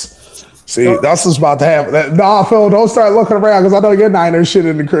jackets. See, that's what's about to happen. Nah, Phil, don't start looking around because I know your Niners shit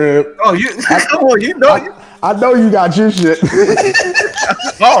in the crib. Oh, I know you got your shit.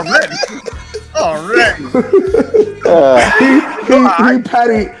 Already.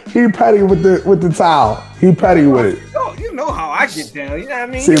 He petty with the towel. He petty with it. You know how I get down. You know what I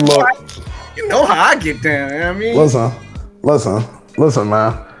mean? See, look, You know how I get down. You know what I mean, listen,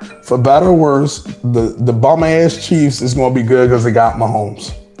 man. For better or worse, the bum ass Chiefs is gonna be good because they got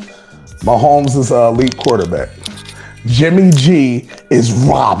Mahomes. Mahomes is an elite quarterback. Jimmy G is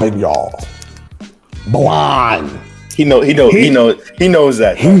robbing y'all. Blind. He knows that. He knows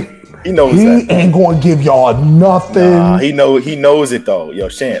that. He ain't gonna give y'all nothing. Nah, he knows it though. Yo,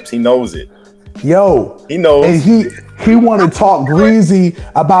 Champs, he knows it. Yo, he knows. And he want to talk greasy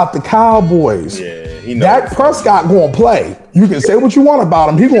about the Cowboys. Yeah, he knows. Dak Prescott gonna play. You can say what you want about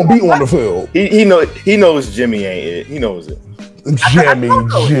him. He gonna be on the field. He knows Jimmy ain't it. He knows it. Jimmy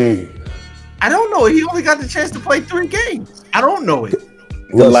G. I don't know. He only got the chance to play 3 games. I don't know it.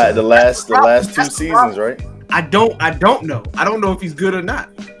 The last 2 seasons, right? I don't know. I don't know if he's good or not.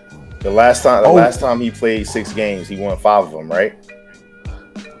 The last time he played 6 games, he won 5 of them, right?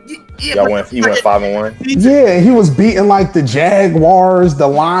 Yeah, he went 5-1. Yeah, he was beating like the Jaguars, the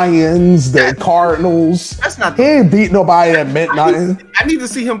Lions, the Cardinals. That's not. He ain't beat nobody that meant nothing. I need to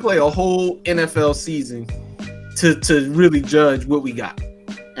see him play a whole NFL season to really judge what we got.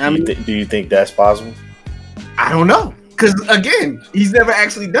 Do you think that's possible? I don't know, because again, he's never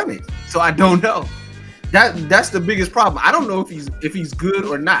actually done it, so I don't know. That's the biggest problem. I don't know if he's good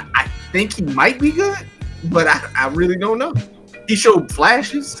or not. I think he might be good, but I really don't know. He showed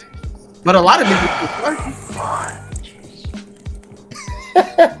flashes, but a lot of niggas flashy.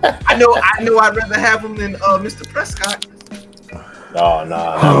 I know. I'd rather have him than Mr. Prescott. No.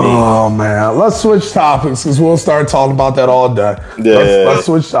 Oh man, let's switch topics because we'll start talking about that all day. Yeah, let's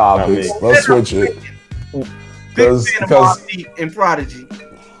switch topics. Let's switch it. Big fan of Mobb Deep and Prodigy.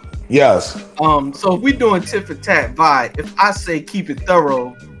 Yes. So if we're doing tit for tat vibe, if I say keep it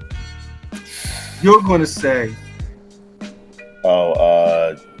thorough, you're gonna say,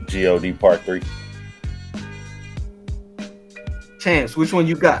 God Part 3. Chance, which one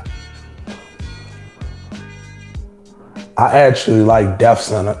you got? I actually like Death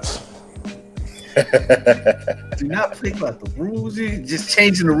Sentence. Do not play about the rules. You're just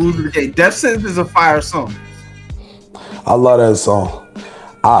changing the rules of the game. Death Sentence is a fire song. I love that song.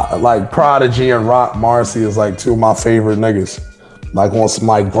 I like Prodigy and Rock Marcy is like 2 of my favorite niggas. Like on some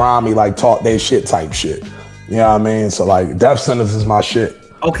like grimy, like talk that shit type shit. You know what I mean? So like Death Sentence is my shit.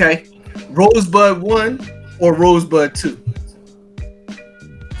 Okay. Rosebud 1 or Rosebud 2?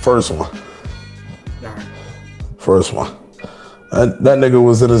 First one. All right. First one. That nigga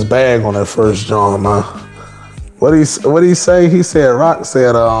was in his bag on that first John, man. What he say? He said Rock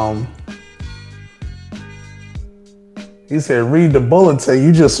said he said read the bulletin.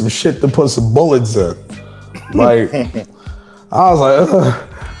 You just some shit to put some bullets in. Like I was like,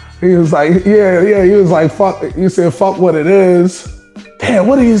 he was like, yeah. He was like, fuck. You said fuck what it is. Damn,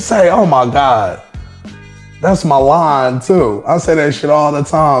 what did you say? Oh my God. That's my line too. I say that shit all the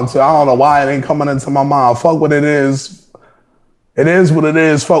time too. I don't know why it ain't coming into my mind. Fuck what it is. It is what it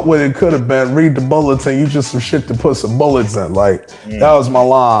is. Fuck what it could have been. Read the bulletin. You just some shit to put some bullets in. Like that was my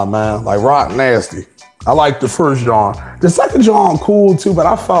line, man. Like Rock nasty. I like the first John. The second John cool too, but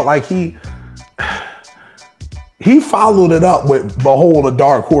I felt like he followed it up with Behold a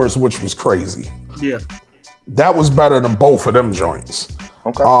Dark Horse, which was crazy. Yeah. That was better than both of them joints.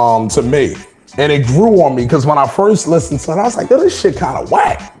 Okay. To me. And it grew on me because when I first listened to it, I was like, yo, this shit kind of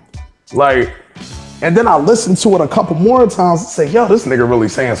whack. Like, and then I listened to it a couple more times and say, yo, this nigga really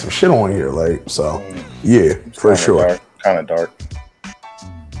saying some shit on here. Like, so yeah, for sure. Kind of dark.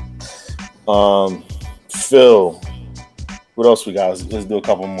 Phil, what else we got? Let's do a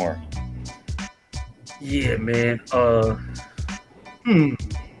couple more. Yeah, man.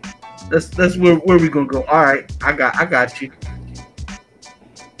 That's where we gonna go. All right, I got you.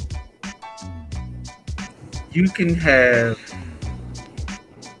 You can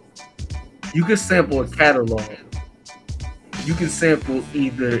sample a catalog. You can sample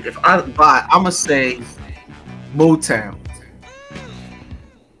either. If I'm gonna say Motown.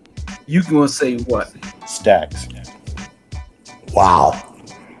 You gonna say what? Stax. Wow.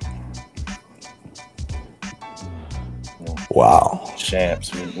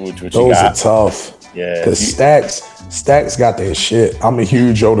 Champs. What you Those got? are tough. Yeah. Because Stax got that shit. I'm a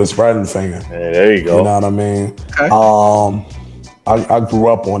huge Otis Redding fan. Yeah, there you go. You know what I mean? Okay. I grew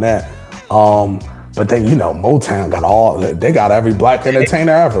up on that. But then, you know, Motown they got every black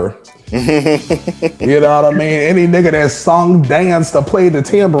entertainer ever. You know what I mean? Any nigga that sung, danced, or played the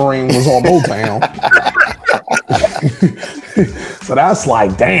tambourine was on Motown. So that's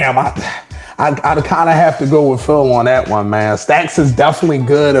like, damn, I'd kind of have to go with Phil on that one, man. Stax is definitely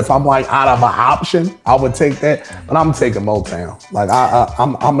good. If I'm like out of an option, I would take that. But I'm taking Motown. Like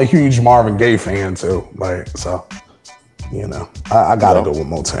I'm a huge Marvin Gaye fan too. Like so, you know, I gotta go with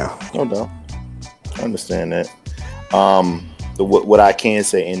Motown. No doubt. I understand that. What I can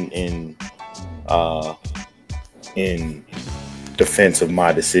say in defense of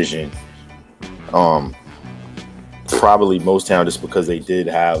my decision, probably Motown, just because they did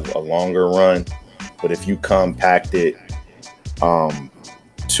have a longer run, but if you compact it to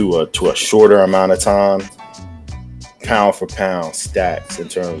a shorter amount of time, pound for pound, Stax in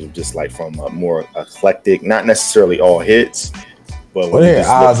terms of just like from a more eclectic, not necessarily all hits, but well, yeah,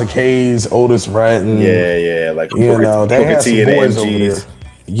 Isaac Hayes, Otis Redding, like you know, they had some boys over there.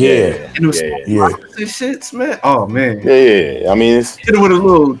 Yeah. And it was shits, man. Oh man. Yeah. I mean, it's hit it with a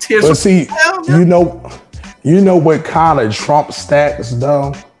little tears. But see, you know what kind of Trump Stax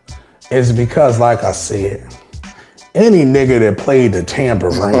though is because, like I said, any nigga that played the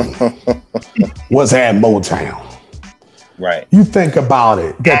tambourine was at Motown. Right. You think about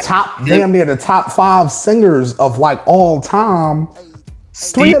it. Damn near the top 5 singers of like all time.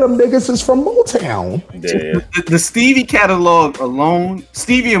 3 of them niggas is from Motown. Yeah. The Stevie catalog alone,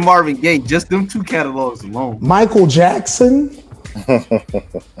 Stevie and Marvin Gaye, just them 2 catalogs alone. Michael Jackson.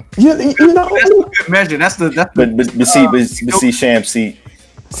 you know, that's a good measure. But see, Sham, see,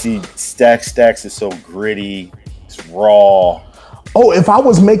 Stax is so gritty. It's raw. Oh, if I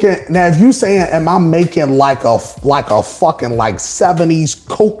was making now, if you saying, am I making like a fucking like 70s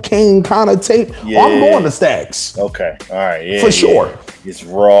cocaine kind of tape? Yeah. I'm going to Stax. Okay, all right, yeah, for sure. It's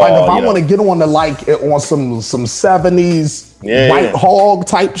raw. Like if I want to get on to like on some 70s White Hog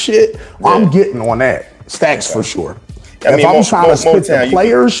type shit, I'm getting on that Stax for sure. I mean, I'm trying to spit the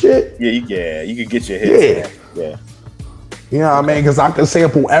player shit, you could get your hits. Yeah. You know what I mean? Because I can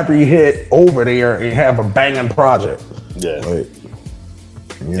sample every hit over there and have a banging project. Yeah. Like,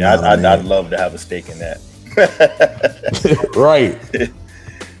 I'd love to have a stake in that. Right.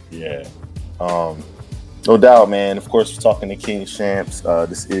 Yeah. No doubt, man. Of course, we're talking to King Shamps.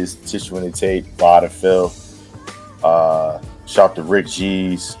 This is Tissue and the Tape, Vod and Phil. Shout to Rick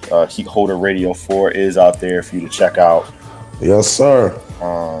G's. Heat Holder Radio 4 is out there for you to check out. Yes, sir.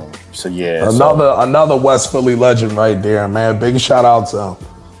 So yeah. Another West Philly legend right there, man. Big shout out to him.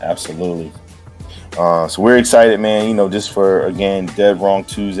 Absolutely. So we're excited, man. You know, just for, again, Dead Wrong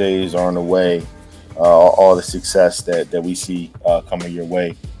Tuesdays are on the way. All the success that we see coming your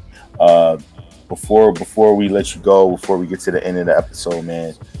way. Before we let you go, before we get to the end of the episode,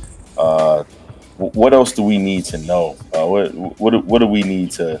 man, what else do we need to know? What do we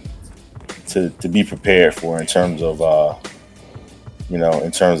need to be prepared for in terms of of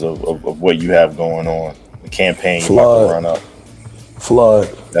what you have going on, the campaign you're about to run up? Flood.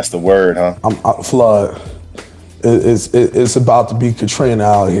 That's the word, huh? Flood. It's about to be Katrina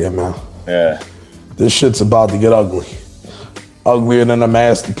out here, man. Yeah. This shit's about to get ugly. Uglier than a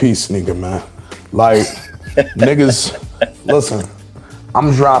masterpiece, nigga, man. Like, niggas, listen,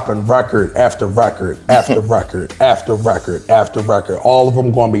 I'm dropping record after record after record after record after record. All of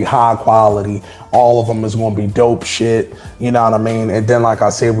them gonna be high quality. All of them is gonna be dope shit. You know what I mean? And then, like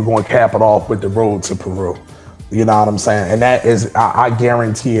I said, we're gonna cap it off with the Road to Peru. You know what I'm saying? And that is, I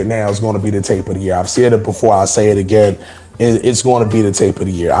guarantee it now, is going to be the tape of the year. I've said it before, I say it again. It's going to be the tape of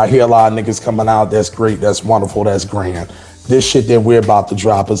the year. I hear a lot of niggas coming out, that's great, that's wonderful, that's grand. This shit that we're about to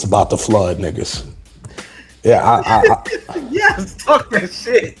drop is about to flood niggas. Yeah, yes, talk that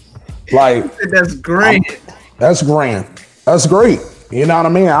shit. Like, that's great. That's grand. That's great. You know what I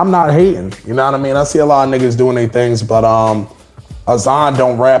mean? I'm not hating. You know what I mean? I see a lot of niggas doing their things, but Azan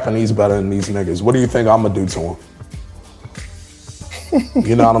don't rap and he's better than these niggas. What do you think I'm gonna do to him?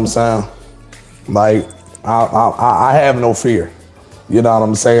 You know what I'm saying? Like, I have no fear. You know what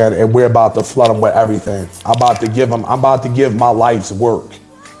I'm saying? And we're about to flood him with everything. I'm about to give my life's work,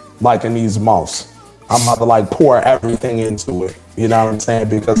 like in these months. I'm about to like pour everything into it. You know what I'm saying?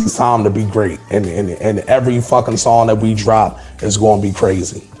 Because it's time to be great. And every fucking song that we drop is gonna be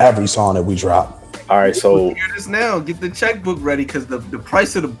crazy. Every song that we drop. All right, so hear this now. Get the checkbook ready because the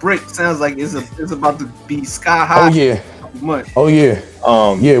price of the brick sounds like it's about to be sky high. Oh yeah. Much. Oh yeah.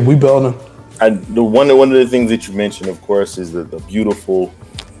 Yeah, we building. One of the things that you mentioned, of course, is the beautiful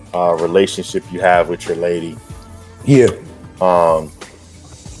relationship you have with your lady. Yeah.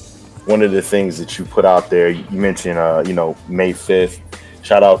 One of the things that you put out there, you mentioned, May 5th.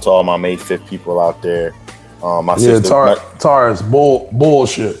 Shout out to all my May 5th people out there. My sister, Tar is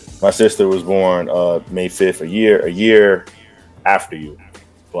bullshit. My sister was born May 5th, a year after you.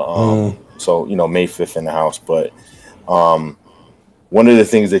 But so May 5th in the house. But one of the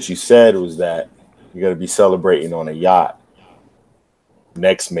things that you said was that you're gonna be celebrating on a yacht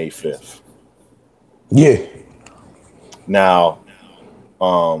next May 5th. Yeah. Now,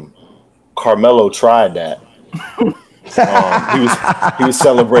 Carmelo tried that. He was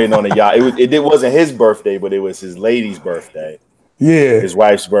celebrating on a yacht. It wasn't his birthday, but it was his lady's birthday. Yeah, his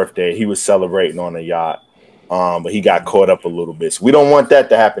wife's birthday. He was celebrating on a yacht, but he got caught up a little bit. So we don't want that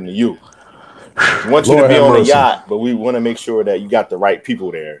to happen to you. We want you to be on a yacht, but we want to make sure that you got the right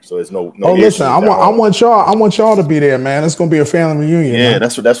people there. So there's no. Oh, listen, I want y'all to be there, man. It's gonna be a family reunion. Yeah, man.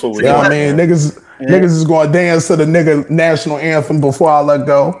 that's what we're doing. I mean, niggas is gonna dance to the nigga national anthem before I let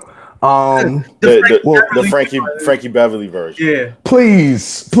go. The Frankie Beverly version. Yeah.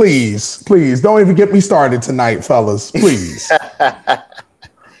 Please, don't even get me started tonight, fellas. Please.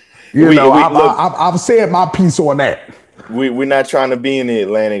 I've said my piece on that. We're not trying to be in the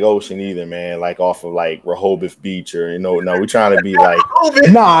Atlantic Ocean either, man. Like off of like Rehoboth Beach or no, we're trying to be like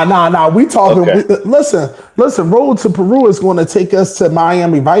Nah. We talking. Okay. Listen. Road to Peru is going to take us to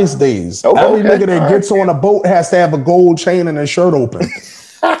Miami Vice days. Every nigga that gets on a boat has to have a gold chain and a shirt open.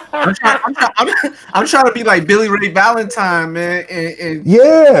 I'm trying to be like Billy Ray Valentine, man. And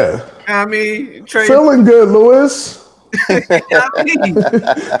yeah, I mean, feeling good, Lewis. That's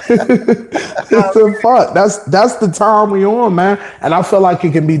the time we on, man. And I feel like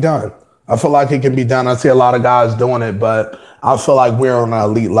it can be done. I see a lot of guys doing it, but I feel like we're on an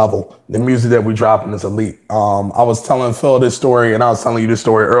elite level. The music that we dropping is elite. I was telling Phil this story, and I was telling you this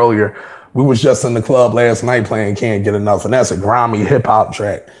story earlier. We was just in the club last night playing Can't Get Enough, and that's a grimy hip hop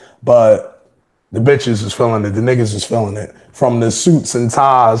track. But the bitches is feeling it, the niggas is feeling it. From the suits and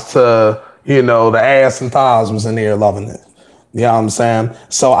ties to the ass and thighs was in there loving it. You know what I'm saying?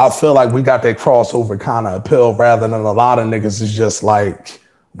 So I feel like we got that crossover kind of appeal rather than a lot of niggas is just like,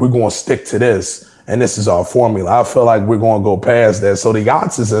 we're going to stick to this and this is our formula. I feel like we're going to go past that. So the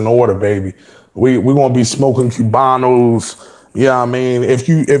yachts is in order, baby. We're going to be smoking Cubanos. You know what I mean? If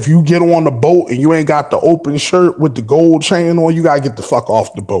you get on the boat and you ain't got the open shirt with the gold chain on, you got to get the fuck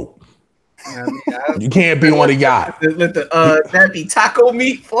off the boat. You can't be on the yacht. Let that be taco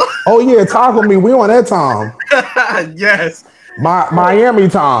meat. Oh yeah, taco meat. We on that time. Yes. Miami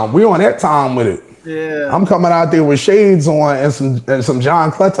time. We on that time with it. Yeah. I'm coming out there with shades on and some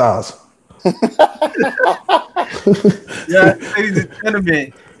John Cletas. Yeah, ladies and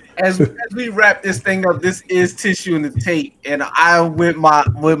gentlemen, as we wrap this thing up, this is Tissue in the Tape, and I with my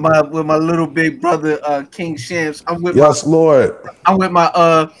little big brother King Shams. I'm with Lord. I'm with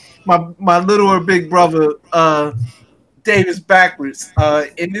my little or big brother Davis Backwards,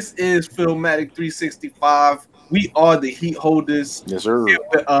 and this is Philmatic 365. We are the Heat Holders. Yes, sir.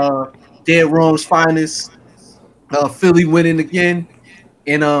 Dead Rome's finest. Philly winning again,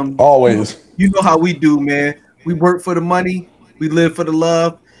 and always. You know how we do, man. We work for the money, we live for the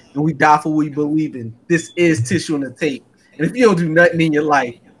love, and we die for what we believe in. This is Tissue on the Tape, and if you don't do nothing in your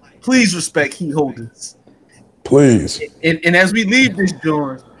life, please respect Heat Holders. Please. And as we leave this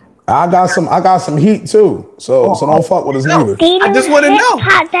joint, I got some heat too, so don't fuck with us neither. I just want to know.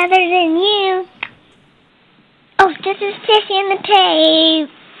 Hot better than you. Oh, this is Tissue in the Tape.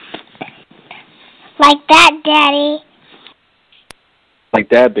 Like that, Daddy. Like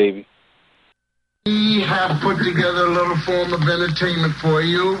that, baby. We have put together a little form of entertainment for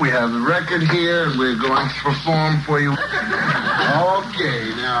you. We have the record here, and we're going to perform for you.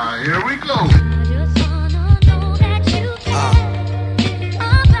 Okay, now here we go.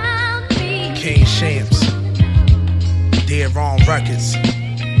 King Shams, Dead Wrong Records.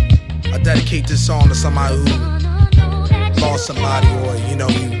 I dedicate this song to somebody who lost somebody or, you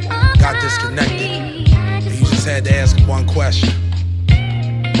got disconnected. And you just had to ask one question.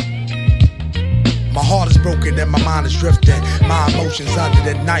 My heart is broken and my mind is drifting. My emotions under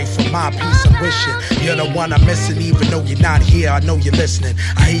the knife for my peace I'm wishing. You're the one I'm missing even though you're not here. I know you're listening.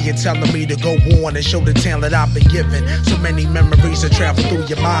 I hear you telling me to go on and show the talent I've been given. So many memories that travel through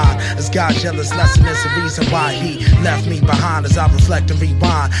your mind. As God's jealous lesson is the reason why he left me behind. As I reflect and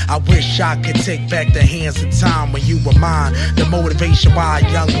rewind, I wish I could take back the hands of time when you were mine. The motivation why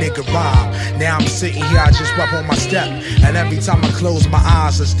a young nigga rhyme. Now I'm sitting here, I just rub on my step. And every time I close my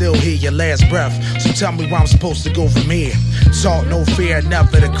eyes I still hear your last breath. So tell me where I'm supposed to go from here. Talk no fear,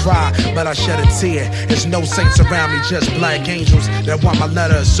 never to cry, but I shed a tear. There's no saints around me, just black angels that want my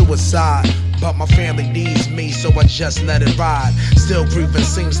letter of suicide. But my family needs me, so I just let it ride. Still grieving,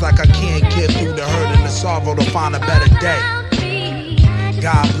 seems like I can't get through the hurt and the sorrow to find a better day.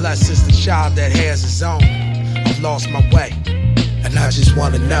 God blesses the child that has his own. I've lost my way, and I just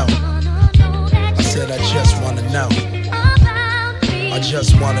wanna know. I said I just wanna know. I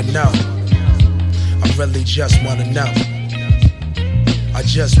just wanna know. I really just wanna know. I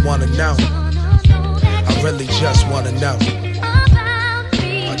just wanna know. I really just wanna know.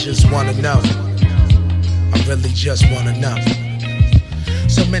 I just wanna know. I really just wanna know.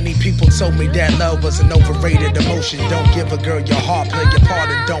 So many people told me that love was an overrated emotion. Don't give a girl your heart, play your part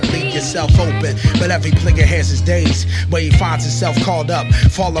and don't leave yourself open. But every player has his days where he finds himself called up,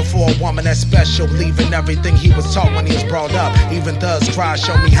 falling for a woman that's special, leaving everything he was taught when he was brought up. Even thugs cry,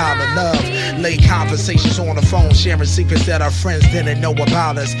 show me how to love. Late conversations on the phone, sharing secrets that our friends didn't know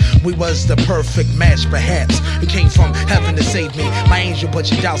about us. We was the perfect match, perhaps. You came from heaven to save me, my angel, but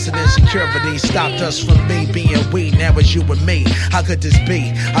your doubts and insecurities stopped us from me being we. Now it's you and me. How could this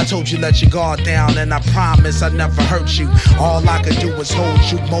be? I told you let your guard down, and I promise I never hurt you. All I could do was hold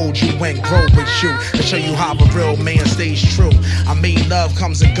you, mold you, and grow with you, and show you how a real man stays true. I mean, love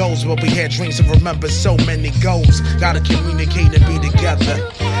comes and goes, but we had dreams and remember so many goals. Gotta communicate and be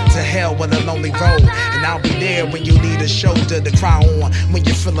together. To hell with a lonely road, and I'll be there when you need a shoulder to cry on, when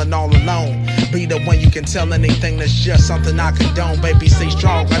you're feeling all alone. Be the one you can tell anything that's just something I condone. Baby, stay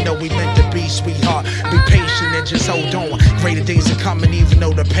strong, I know we meant to be, sweetheart. Be patient and just hold on. Greater days are coming, even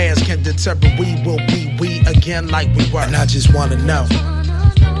though the past can deter, but we will be we again like we were. And I just wanna know,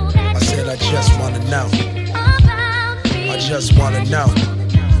 I said I just wanna know, I just wanna know,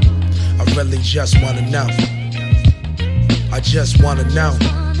 I really just wanna know, I just wanna know,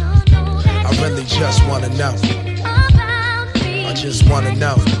 I really just wanna know, I just wanna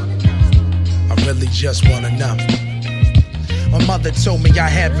know, I really just wanna know. My mother told me I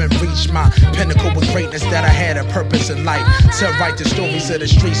haven't reached my pinnacle with greatness, that I had a purpose in life, to write the stories of the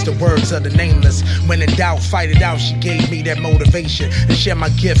streets, the words of the nameless. When in doubt, fight it out, she gave me that motivation to share my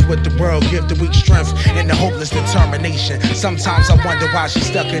gift with the world, give the weak strength and the hopeless determination. Sometimes I wonder why she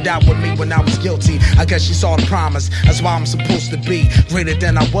stuck it out with me when I was guilty. I guess she saw the promise, that's why I'm supposed to be greater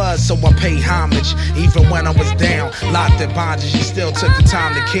than I was, so I pay homage. Even when I was down, locked in bondage, she still took the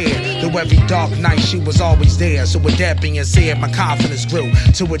time to care. Through every dark night, she was always there. So with that being said, my confidence grew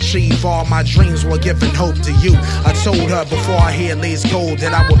to achieve all my dreams while giving hope to you. I told her before our hair lays cold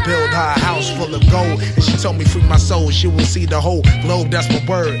that I would build her a house full of gold, and she told me free my soul, she will see the whole globe. That's my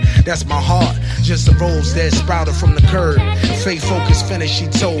word, that's my heart, just a rose that sprouted from the curb. Faith focus finished, she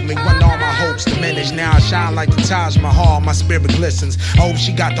told me, when all my hopes diminish. Now I shine like the Taj Mahal, my spirit glistens. I hope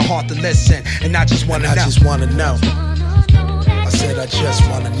she got the heart to listen, and I just wanna know. I just wanna know, I said I just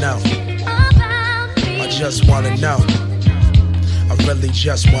wanna know, I just wanna know, I really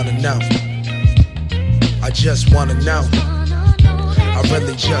just wanna know, I just wanna know, I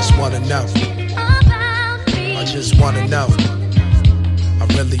really just wanna know, I just wanna know, I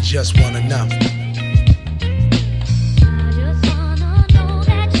really just wanna know.